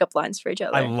pickup lines for each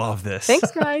other. I love this.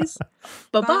 Thanks, guys.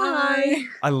 Bye-bye.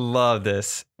 I love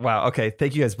this. Wow. Okay.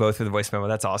 Thank you guys both for the voice memo.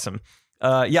 That's awesome.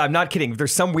 Yeah, I'm not kidding.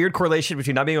 There's some weird correlation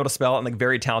between not being able to spell and like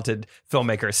very talented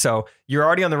filmmakers. So you're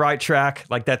already on the right track.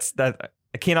 Like that.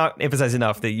 I cannot emphasize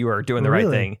enough that you are doing the right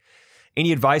thing.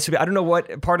 Any advice would be, I don't know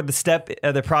what part of the step,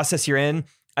 the process you're in.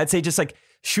 I'd say just like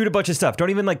shoot a bunch of stuff. Don't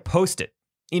even like post it.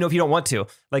 If you don't want to,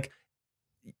 like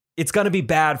it's going to be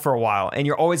bad for a while and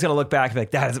you're always going to look back and be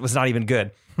like, that was not even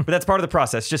good. But that's part of the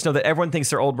process. Just know that everyone thinks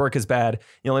their old work is bad.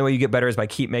 The only way you get better is by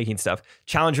keep making stuff.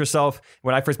 Challenge yourself.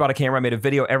 When I first bought a camera, I made a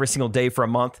video every single day for a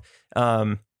month.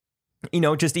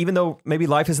 Just even though maybe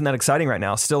life isn't that exciting right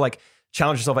now, still like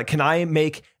challenge yourself. Like, can I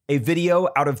make a video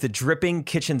out of the dripping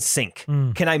kitchen sink?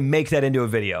 Can I make that into a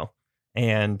video?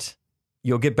 And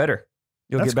you'll get better.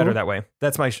 You'll get better that way.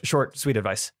 That's my short, sweet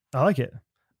advice. I like it.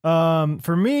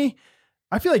 For me,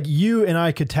 I feel like you and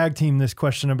I could tag team this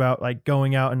question about like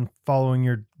going out and following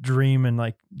your dream and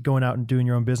like going out and doing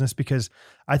your own business, because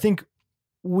I think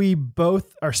we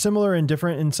both are similar and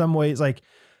different in some ways. Like,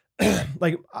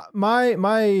 like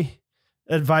my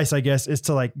advice, I guess, is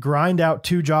to like grind out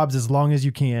 2 jobs as long as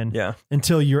you can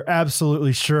until you're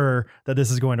absolutely sure that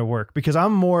this is going to work. Because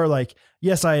I'm more like,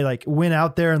 yes, I like went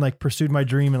out there and like pursued my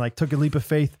dream and like took a leap of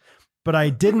faith, but I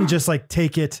didn't just like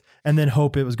take it and then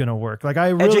hope it was going to work. Like I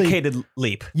really educated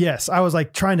leap. Yes. I was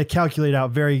like trying to calculate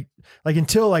out very like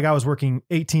until like I was working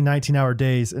 18, 19 hour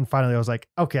days. And finally I was like,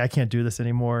 okay, I can't do this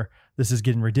anymore. This is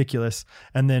getting ridiculous.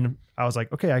 And then I was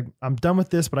like, okay, I'm done with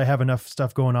this, but I have enough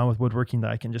stuff going on with woodworking that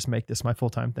I can just make this my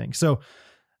full-time thing. So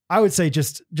I would say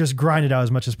just grind it out as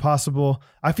much as possible.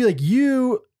 I feel like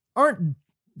you aren't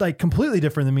like completely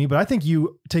different than me, but I think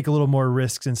you take a little more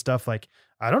risks and stuff. Like,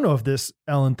 I don't know if this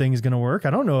Ellen thing is going to work.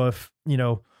 I don't know if,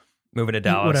 moving to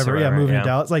Dallas, whatever. Yeah. Moving to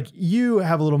Dallas. Like you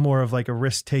have a little more of like a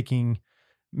risk taking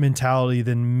mentality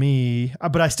than me,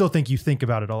 but I still think you think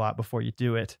about it a lot before you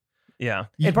do it. Yeah.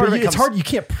 And it's hard. You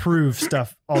can't prove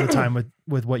stuff all the time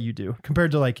with what you do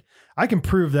compared to like, I can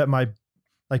prove that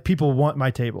people want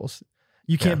my tables.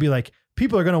 You can't be like,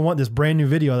 people are going to want this brand new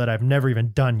video that I've never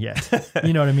even done yet.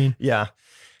 You know what I mean? Yeah.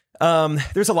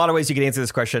 There's a lot of ways you can answer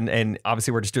this question. And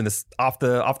obviously we're just doing this off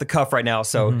the cuff right now.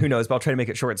 So who knows, but I'll try to make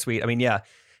it short and sweet. I mean, yeah,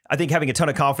 I think having a ton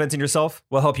of confidence in yourself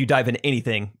will help you dive into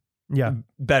anything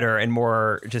better and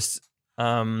more just,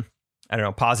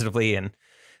 positively. And,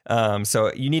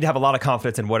 so you need to have a lot of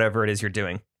confidence in whatever it is you're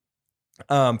doing.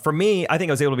 For me, I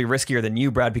think I was able to be riskier than you,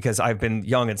 Brad, because I've been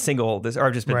young and single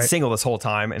I've just been single this whole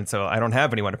time. And so I don't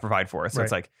have anyone to provide for. So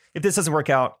it's like, if this doesn't work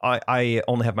out, I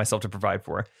only have myself to provide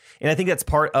for. And I think that's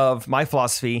part of my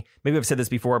philosophy. Maybe I've said this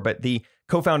before, but the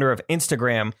co-founder of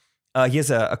Instagram, he has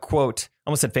a quote,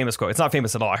 almost said famous quote. It's not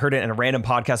famous at all. I heard it in a random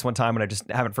podcast one time and I just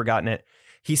haven't forgotten it.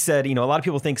 He said, a lot of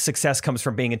people think success comes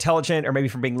from being intelligent or maybe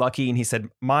from being lucky. And he said,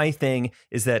 my thing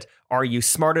is that, are you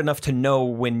smart enough to know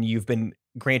when you've been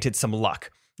granted some luck?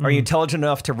 Are you intelligent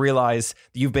enough to realize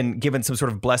that you've been given some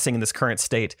sort of blessing in this current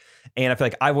state? And I feel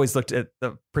like I've always looked at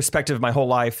the perspective of my whole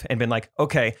life and been like,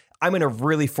 okay, I'm in a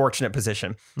really fortunate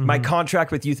position. My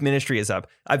contract with youth ministry is up.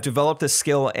 I've developed this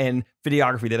skill in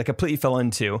videography that I completely fell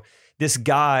into. This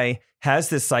guy has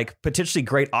this like potentially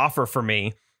great offer for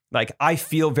me. Like I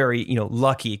feel very,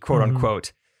 lucky, quote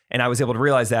unquote. And I was able to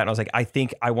realize that. And I was like, I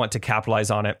think I want to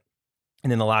capitalize on it.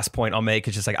 And then the last point I'll make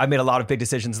is just like, I made a lot of big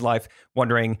decisions in life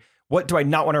wondering, what do I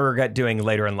not want to regret doing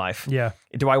later in life? Yeah.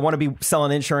 Do I want to be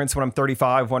selling insurance when I'm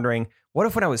 35? Wondering, what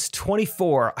if when I was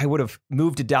 24, I would have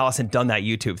moved to Dallas and done that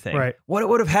YouTube thing? Right. What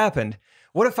would have happened?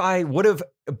 What if I would have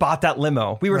bought that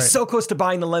limo? We were so close to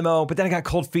buying the limo, but then I got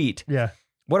cold feet. Yeah.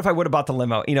 What if I would have bought the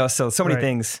limo? So many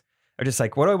things are just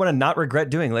like, what do I want to not regret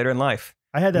doing later in life?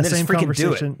 I had that same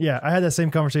conversation. Yeah. I had that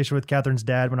same conversation with Catherine's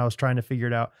dad when I was trying to figure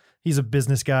it out. He's a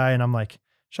business guy. And I'm like,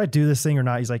 should I do this thing or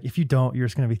not? He's like, if you don't, you're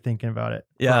just going to be thinking about it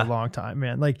for a long time,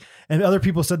 man. Like, and other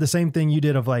people said the same thing you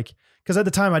did of like, cause at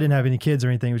the time I didn't have any kids or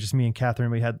anything. It was just me and Catherine.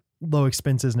 We had low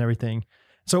expenses and everything.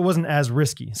 So it wasn't as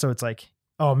risky. So it's like,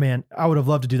 oh man, I would have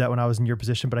loved to do that when I was in your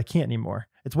position, but I can't anymore.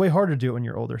 It's way harder to do it when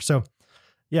you're older. So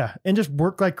yeah. And just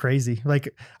work like crazy. Like,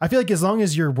 I feel like as long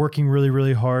as you're working really,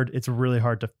 really hard, it's really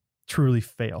hard to truly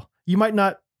fail. You might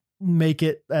not make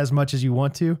it as much as you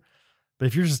want to, but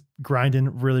if you're just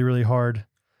grinding really, really hard,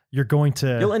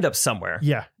 you'll end up somewhere.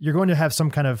 Yeah. You're going to have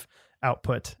some kind of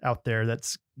output out there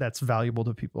that's valuable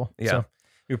to people. Yeah. So,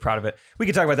 you're proud of it. We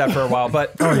could talk about that for a while,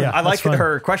 but oh, yeah, I like fun.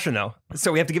 her question though.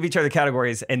 So we have to give each other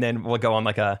categories and then we'll go on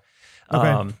like a,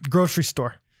 grocery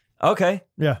store. Okay.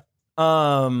 Yeah.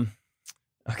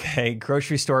 Okay.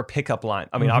 Grocery store pickup line.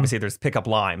 I mean, obviously there's pickup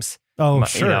limes. Oh,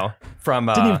 sure. You know, from,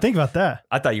 didn't even think about that.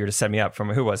 I thought you were to set me up from,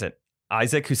 who was it?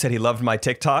 Isaac, who said he loved my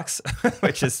TikToks,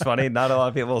 which is funny. Not a lot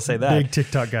of people will say that. Big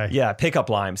TikTok guy. Yeah. Pickup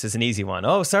limes is an easy one.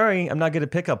 Oh, sorry. I'm not good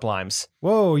at pickup limes.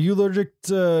 Whoa. You allergic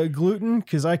to gluten?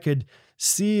 Cause I could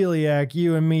celiac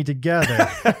you and me together.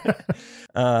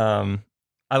 I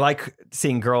like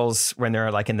seeing girls when they're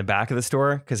like in the back of the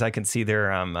store because I can see their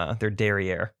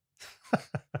derriere.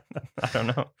 I don't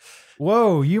know.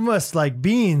 Whoa, you must like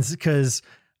beans because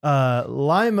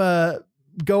Lima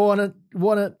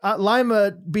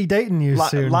Lima be dating you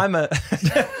soon. Lima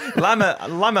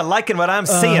liking what I'm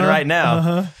seeing right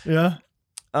now. Yeah.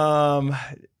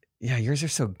 Yeah, yours are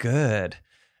so good.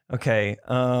 Okay.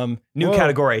 New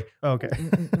category. Okay.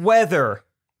 Weather.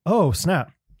 Oh,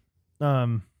 snap.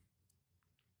 Is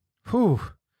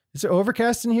it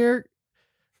overcast in here?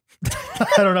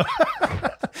 I don't know.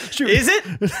 Shoot. Is it?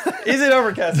 Is it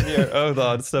overcast in here? Oh,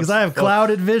 no. Because I have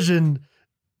clouded vision.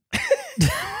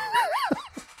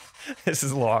 This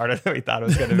is a little harder than we thought it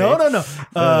was going to be.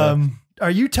 No. Are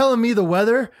you telling me the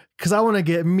weather? Because I want to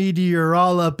get meteor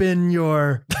all up in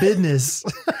your business.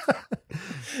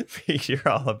 Meteor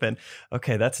all up in.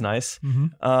 Okay, that's nice.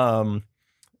 Mm-hmm.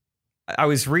 I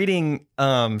was reading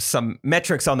some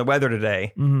metrics on the weather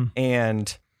today,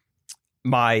 and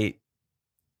my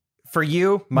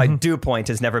dew point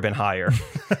has never been higher.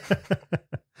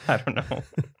 I don't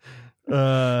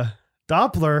know.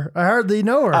 Doppler. I hardly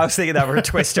know her. I was thinking that were a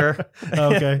Twister.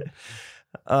 Okay.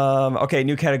 Okay.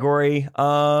 New category.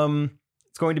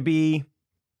 It's going to be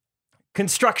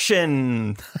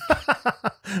construction.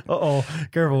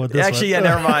 Careful with this. Actually, one. Yeah,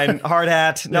 never mind. Hard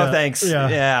hat. No, Yeah, thanks.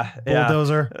 yeah. Yeah.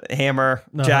 Bulldozer. Hammer.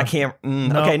 No. Jackhammer.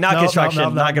 No, Okay, not no, construction. no,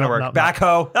 Not going to work.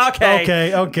 Backhoe.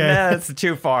 Okay. Okay. That's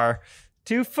too far.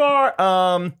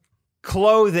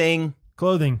 Clothing.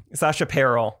 /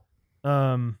 apparel.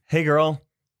 Hey, girl.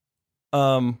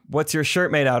 What's your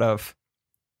shirt made out of?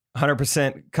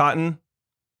 100% cotton.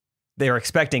 They are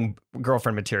expecting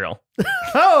girlfriend material.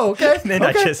 Oh, okay. And then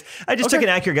I just took an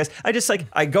accurate guess.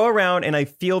 I go around and I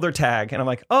feel their tag and I'm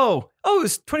like, oh,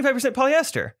 it's 25%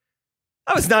 polyester.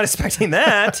 I was not expecting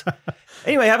that.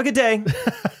 Anyway, have a good day.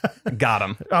 Got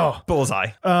him. Oh,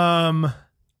 bullseye.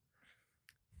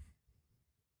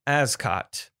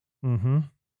 Ascot. Mm-hmm.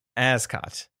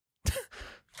 Ascot.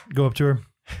 Go up to her.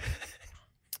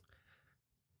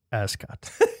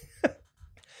 Ascot.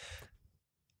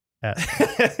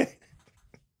 Ascot.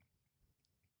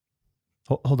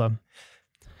 Hold on.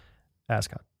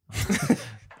 Ascot.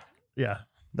 Yeah,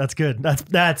 that's good.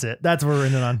 That's it. That's what we're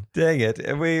in it on. Dang it.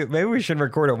 Maybe we should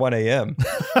record at 1 a.m.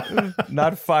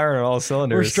 Not firing on all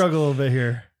cylinders. We're struggling a little bit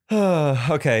here.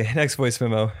 Okay, next voice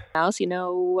memo. Mouse, you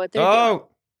know what they're doing.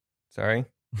 Sorry.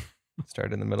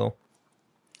 Start in the middle.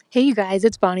 Hey, you guys,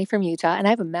 it's Bonnie from Utah, and I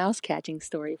have a mouse catching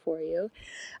story for you.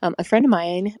 A friend of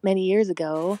mine many years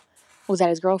ago was at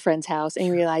his girlfriend's house, and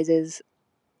he realizes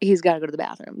he's got to go to the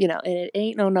bathroom, and it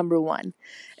ain't no number one.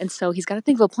 And so he's got to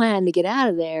think of a plan to get out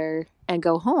of there and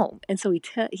go home. And so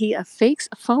he fakes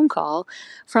a phone call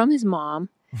from his mom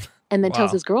and then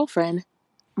tells his girlfriend,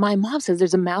 my mom says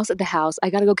there's a mouse at the house. I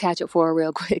got to go catch it for her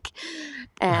real quick.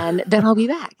 And then I'll be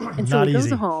back. And so he goes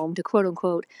home to quote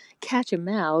unquote catch a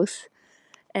mouse.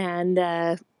 And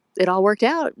it all worked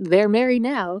out. They're married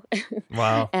now.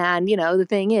 Wow. And, the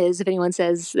thing is, if anyone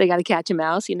says they got to catch a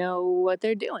mouse, you know what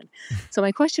they're doing. So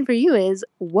my question for you is,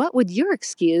 what would your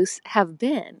excuse have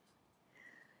been?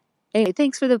 Anyway,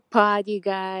 thanks for the pod, you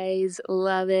guys.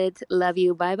 Love it. Love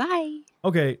you. Bye-bye.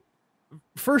 Okay.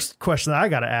 First question that I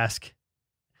got to ask.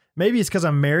 Maybe it's because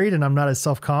I'm married and I'm not as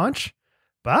self-conscious,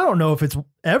 but I don't know if it's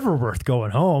ever worth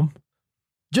going home.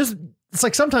 It's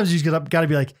like sometimes you got to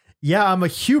be like, yeah, I'm a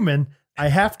human. I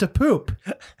have to poop,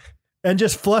 and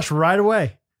just flush right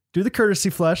away. Do the courtesy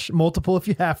flush, multiple if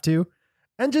you have to,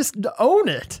 and just own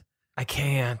it. I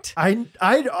can't. I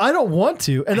don't want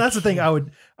to, and that's the thing. I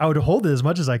would hold it as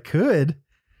much as I could.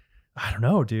 I don't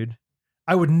know, dude.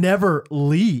 I would never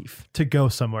leave to go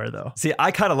somewhere though. See,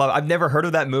 I kind of love it. I've never heard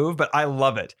of that move, but I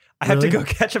love it. I have to go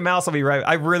catch a mouse. I'll be right.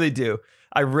 I really do.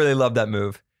 I really love that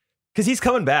move. Because he's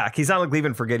coming back. He's not like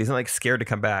leaving for good. He's not like scared to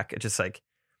come back. It's just like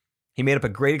he made up a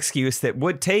great excuse that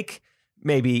would take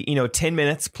maybe, 10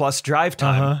 minutes plus drive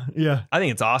time. Yeah. I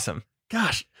think it's awesome.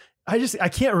 Gosh, I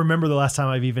can't remember the last time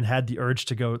I've even had the urge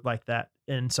to go like that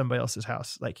in somebody else's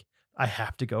house. Like, I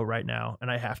have to go right now and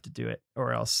I have to do it,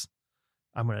 or else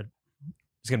I'm going to.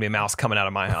 There's going to be a mouse coming out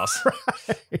of my house.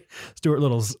 Right. Stuart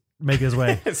Little's making his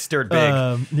way. Stuart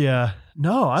Big. Yeah.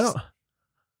 No, I don't.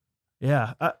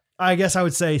 Yeah. I guess I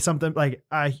would say something like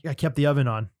I kept the oven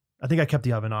on. I think I kept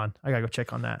the oven on. I got to go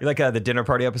check on that. You're like the dinner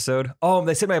party episode. Oh,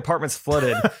 they said my apartment's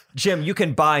flooded. Jim, you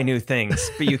can buy new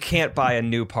things, but you can't buy a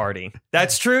new party.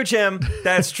 That's true, Jim.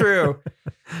 That's true.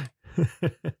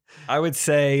 I would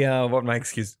say, what would my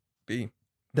excuse be?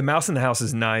 The mouse in the house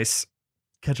is nice.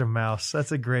 Catch a mouse.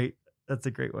 That's a great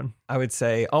one. I would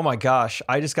say, oh my gosh,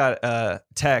 I just got a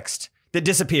text that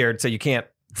disappeared, so you can't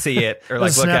see it or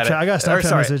like look at it. I got a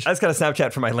Snapchat message. I just got a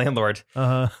Snapchat from my landlord.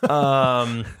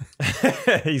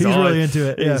 He's really into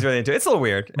it. Yeah. He's really into it. It's a little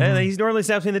weird. Mm-hmm. And he's normally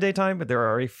snaps me in the daytime, but there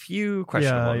are a few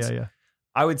questionable ones. Yeah.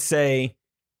 I would say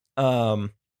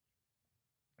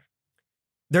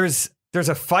there's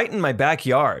a fight in my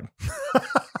backyard.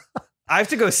 I have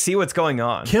to go see what's going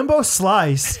on. Kimbo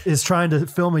Slice is trying to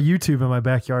film a YouTube in my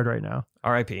backyard right now.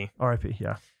 R.I.P.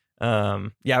 Yeah. I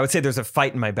would say there's a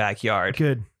fight in my backyard.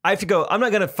 Good. I have to go. I'm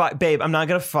not going to fight, babe. I'm not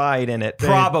going to fight in it.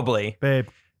 Probably. Babe.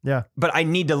 Yeah. But I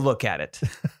need to look at it.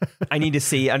 I need to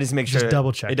see. I just make sure. Just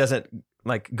double check. It doesn't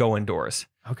like go indoors.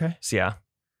 Okay. So yeah.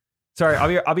 Sorry.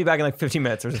 I'll be back in like 15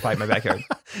 minutes. There's a fight in my backyard.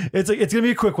 It's going to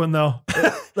be a quick one though.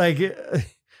 Like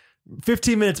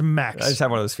 15 minutes max. I just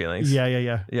have one of those feelings.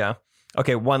 Yeah.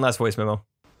 Okay. One last voice memo.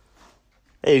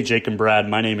 Hey, Jake and Brad.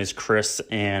 My name is Chris,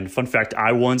 and fun fact,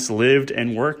 I once lived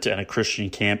and worked at a Christian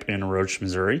camp in Roach,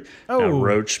 Missouri. Oh. Now,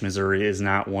 Roach, Missouri is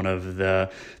not one of the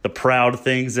proud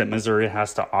things that Missouri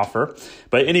has to offer.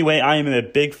 But anyway, I am a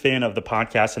big fan of the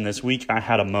podcast, and this week I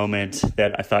had a moment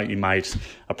that I thought you might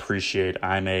appreciate.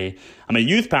 I'm a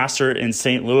youth pastor in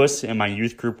St. Louis, and my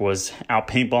youth group was out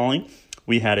paintballing.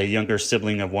 We had a younger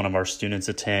sibling of one of our students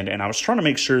attend, and I was trying to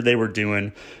make sure they were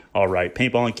doing all right.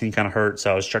 Paintballing can kind of hurt,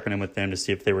 so I was checking in with them to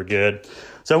see if they were good.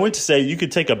 So I went to say, you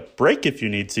could take a break if you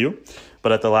need to,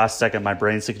 but at the last second, my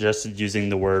brain suggested using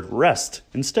the word rest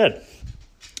instead.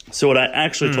 So what I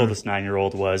actually told this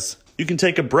 9-year-old was, you can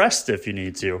take a breast if you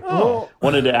need to. Oh.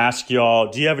 Wanted to ask y'all,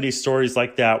 do you have any stories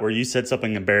like that where you said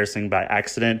something embarrassing by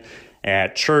accident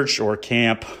at church or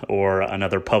camp or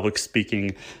another public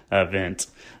speaking event?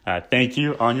 Thank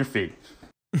you. On your feet.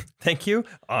 Thank you.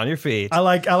 On your feet. I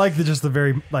like the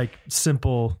very like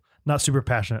simple, not super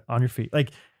passionate. On your feet.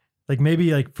 Like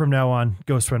maybe like from now on,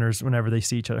 ghost runners, whenever they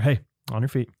see each other, hey, on your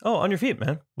feet. Oh, on your feet,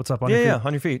 man. What's up? On your feet. Yeah,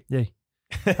 on your feet. Yay.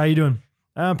 How you doing?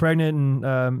 I'm pregnant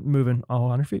and moving. Oh,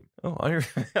 on your feet. Oh,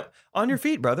 on your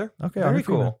feet, brother. Okay. Very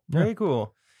cool. Feet, yeah. Very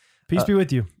cool. Peace be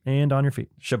with you and on your feet.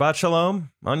 Shabbat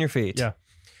shalom. On your feet. Yeah.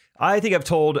 I think I've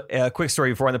told a quick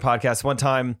story before on the podcast. One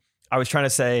time I was trying to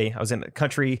say, I was in a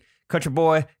country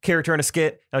boy character in a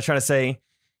skit. And I was trying to say,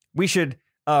 we should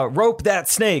rope that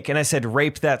snake. And I said,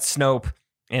 rape that snope.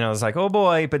 And I was like, oh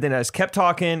boy. But then I just kept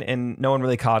talking and no one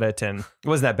really caught it. And it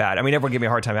wasn't that bad. I mean, everyone gave me a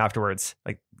hard time afterwards,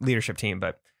 like leadership team,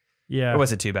 but yeah, it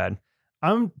wasn't too bad.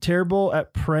 I'm terrible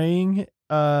at praying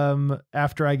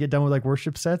after I get done with like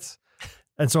worship sets.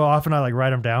 And so often I like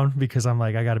write them down because I'm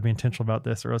like, I got to be intentional about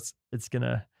this or else it's going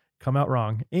to come out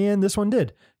wrong. And this one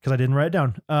did because I didn't write it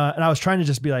down. And I was trying to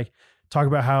just be like, talk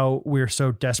about how we're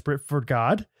so desperate for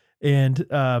God. And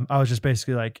I was just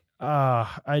basically like, God,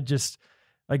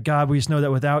 we just know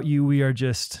that without you, we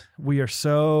are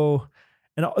so,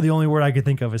 and the only word I could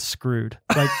think of is screwed.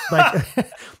 Like,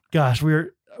 gosh, we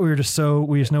just know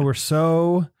we're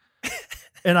so,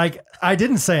 and I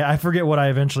didn't say it. I forget what I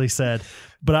eventually said,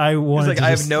 but I wanted to I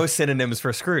have no synonyms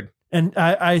for screwed. And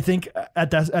I think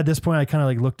at this point, I kind of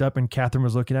like looked up and Catherine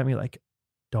was looking at me like,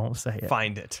 don't say it.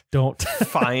 Find it. Don't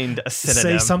find a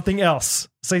synonym. Say something else.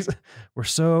 We're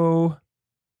so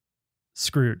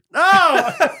screwed.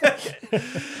 Oh,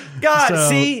 God.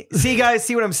 See, guys,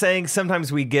 see what I'm saying?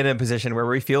 Sometimes we get in a position where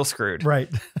we feel screwed. Right.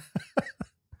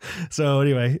 So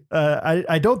anyway,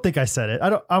 I don't think I said it.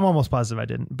 I'm almost positive I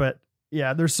didn't, but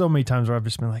yeah, there's so many times where I've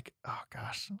just been like, oh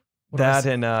gosh. That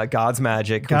and God's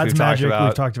magic. God's magic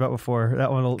we've talked about before. That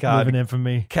one will live in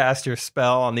infamy. Cast your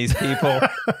spell on these people.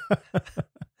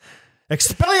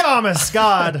 Expelliarmus,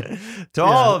 God. To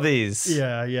all of these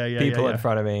people in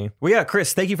front of me. Well, yeah,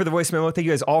 Chris, thank you for the voice memo. Thank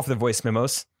you guys all for the voice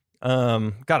memos.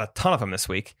 Got a ton of them this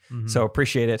week, so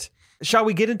appreciate it. Shall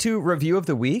we get into review of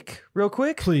the week real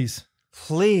quick?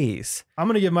 Please. I'm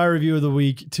going to give my review of the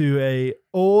week to a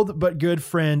old but good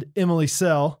friend, Emily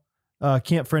Sell,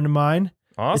 camp friend of mine.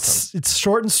 Awesome. It's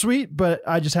short and sweet, but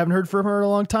I just haven't heard from her in a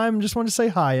long time. And just wanted to say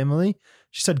hi, Emily.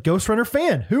 She said, Ghost Runner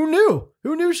fan. Who knew?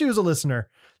 Who knew she was a listener?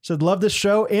 She said, love this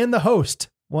show and the host.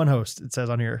 One host, it says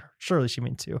on here. Surely she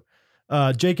means two.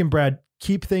 Jake and Brad,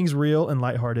 keep things real and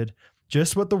lighthearted.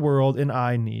 Just what the world and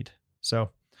I need.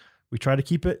 So we try to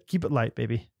keep it light,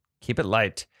 baby. Keep it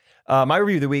light. My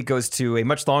review of the week goes to a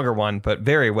much longer one, but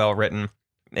very well written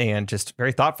and just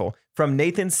very thoughtful. From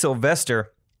Nathan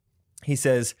Sylvester. He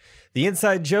says, the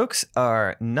inside jokes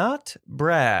are not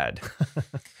Brad.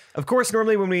 Of course,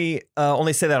 normally when we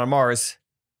only say that on Mars.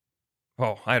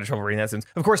 Well, I had trouble reading that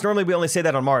sentence. Of course, normally we only say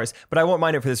that on Mars, but I won't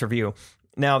mind it for this review.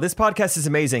 Now, this podcast is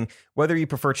amazing, whether you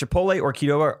prefer Chipotle or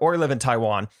Qdoba or live in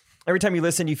Taiwan. Every time you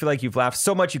listen, you feel like you've laughed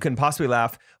so much you couldn't possibly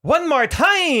laugh. One more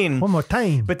time! One more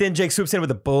time. But then Jake swoops in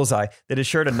with a bullseye that is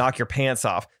sure to knock your pants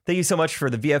off. Thank you so much for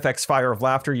the VFX fire of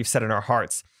laughter you've set in our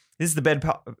hearts. This is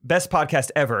the best podcast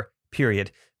ever,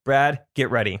 period. Brad,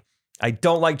 get ready. I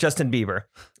don't like Justin Bieber.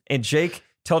 And Jake,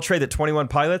 tell Trey that 21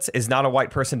 Pilots is not a white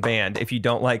person band if you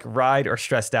don't like Ride or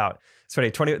Stressed Out. It's funny,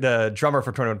 the drummer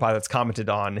for 21 Pilots commented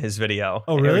on his video.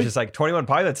 Oh, and really? it was just like, 21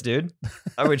 Pilots, dude.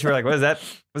 Which we're like, what does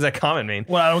that comment mean?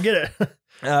 Well, I don't get it.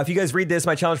 If you guys read this,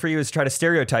 my challenge for you is to try to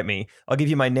stereotype me. I'll give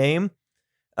you my name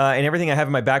and everything I have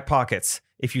in my back pockets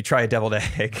if you try a deviled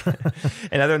egg.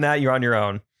 And other than that, you're on your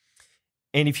own.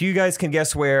 And if you guys can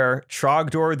guess where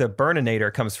Trogdor the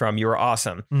Burninator comes from, you are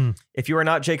awesome. If you are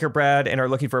not Jake or Brad and are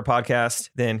looking for a podcast,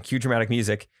 then cue dramatic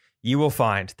music. You will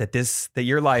find that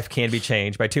your life can be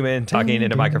changed by two men talking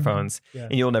into microphones,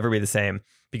 and you'll never be the same.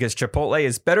 Because Chipotle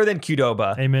is better than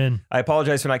Qdoba. Amen. I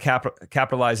apologize for not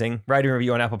capitalizing. Writing a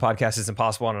review on Apple Podcasts is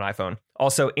impossible on an iPhone.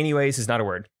 Also, anyways is not a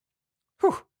word.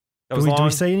 Whew. That was long. Do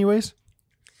we say anyways?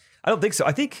 I don't think so.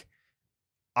 I think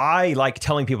I like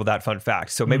telling people that fun fact.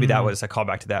 So maybe that was a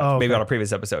callback to that. Maybe on a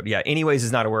previous episode. Yeah. Anyways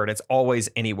is not a word. It's always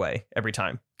anyway every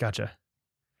time. Gotcha.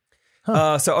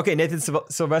 Okay. Nathan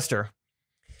Sylvester.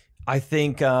 I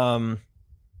think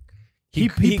he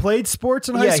played sports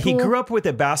in high school. Yeah, he grew up with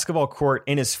a basketball court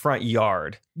in his front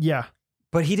yard. Yeah.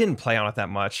 But he didn't play on it that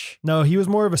much. No, he was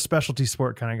more of a specialty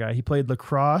sport kind of guy. He played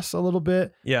lacrosse a little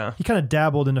bit. Yeah. He kind of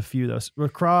dabbled in a few of those.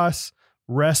 Lacrosse,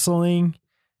 wrestling,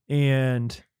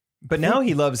 and... But now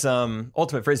he loves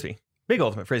Ultimate Frisbee. Big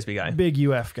Ultimate Frisbee guy. Big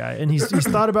UF guy. And he's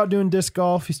thought about doing disc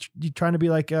golf. He's trying to be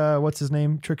like, what's his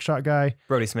name? Trick shot guy.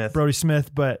 Brody Smith.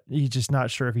 But he's just not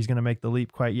sure if he's going to make the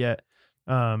leap quite yet.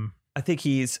 I think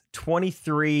he's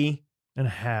 23 and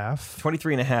a half.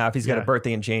 23 and a half. He's got a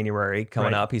birthday in January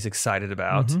coming up. He's excited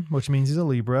about. Which means he's a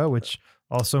Libra, which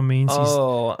also means he's...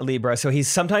 Libra. So he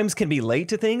sometimes can be late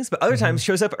to things, but other times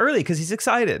shows up early because he's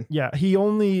excited. Yeah. He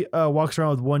only walks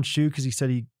around with one shoe because he said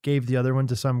he gave the other one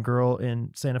to some girl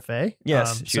in Santa Fe.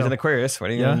 Yes. She was an Aquarius. What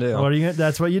are you going to do?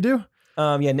 That's what you do?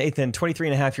 Nathan, 23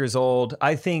 and a half years old.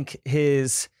 I think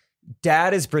his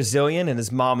dad is Brazilian and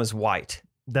his mom is white.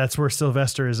 That's where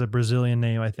Sylvester is a Brazilian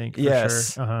name, I think. For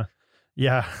yes. Sure.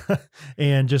 Yeah.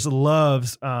 And just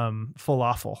loves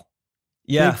falafel.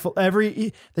 Yeah.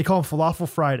 They call him Falafel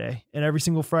Friday. And every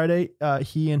single Friday,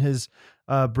 he and his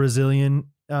Brazilian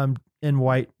and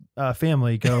white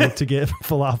family go to get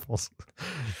falafels.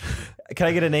 Can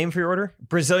I get a name for your order?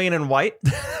 Brazilian and white?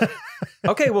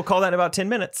 Okay, we'll call that in about 10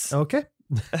 minutes. Okay.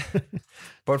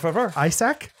 Por favor.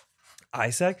 Isaac?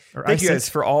 Thank you guys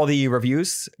for all the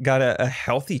reviews. Got a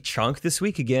healthy chunk this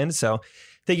week again. So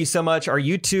thank you so much. Our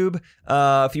YouTube,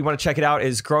 if you want to check it out,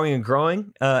 is growing and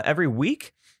growing every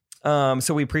week.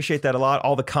 So we appreciate that a lot.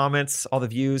 All the comments, all the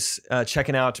views,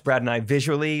 checking out Brad and I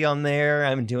visually on there.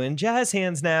 I'm doing jazz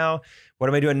hands now. What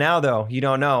am I doing now, though? You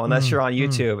don't know unless you're on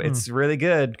YouTube. It's really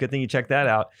good. Good thing you check that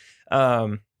out.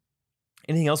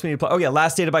 Anything else we need to play? Oh, yeah.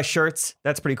 Last Day to Buy shirts.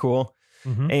 That's pretty cool.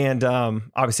 And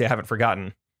obviously, I haven't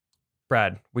forgotten.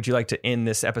 Brad, would you like to end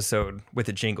this episode with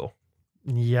a jingle?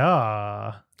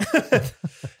 Yeah.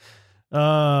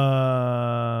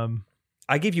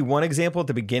 I gave you one example at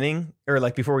the beginning, or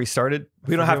like before we started.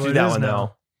 We don't have to do that one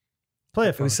though. Play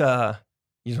it for us. You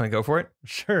just want to go for it?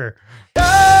 Sure. Ghost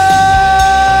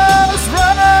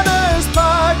Runners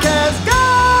Podcast.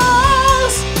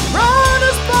 Ghost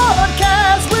Runners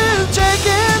Podcast with Jake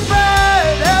and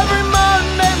Brad every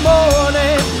Monday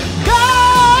morning.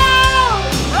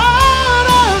 Ghost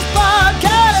Runners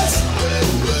Podcast.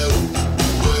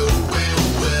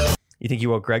 You think you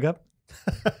woke Greg up?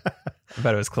 I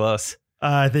bet it was close.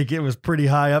 I think it was pretty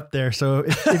high up there. So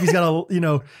if he's got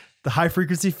the high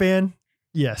frequency fan,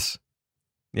 yes.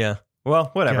 Yeah.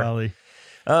 Well, whatever. Golly.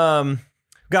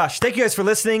 Gosh, thank you guys for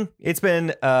listening. It's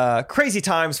been crazy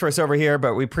times for us over here,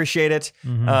 but we appreciate it.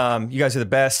 You guys are the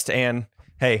best. And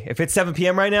hey, if it's 7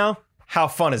 p.m. right now, how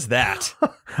fun is that?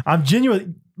 I'm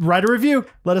genuinely, write a review.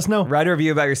 Let us know. Write a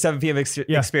review about your 7 p.m.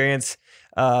 experience.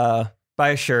 Buy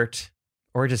a shirt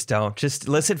or just don't. Just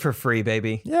listen for free,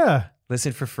 baby. Yeah.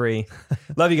 Listen for free.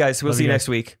 Love you guys. We'll see you next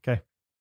week. Okay.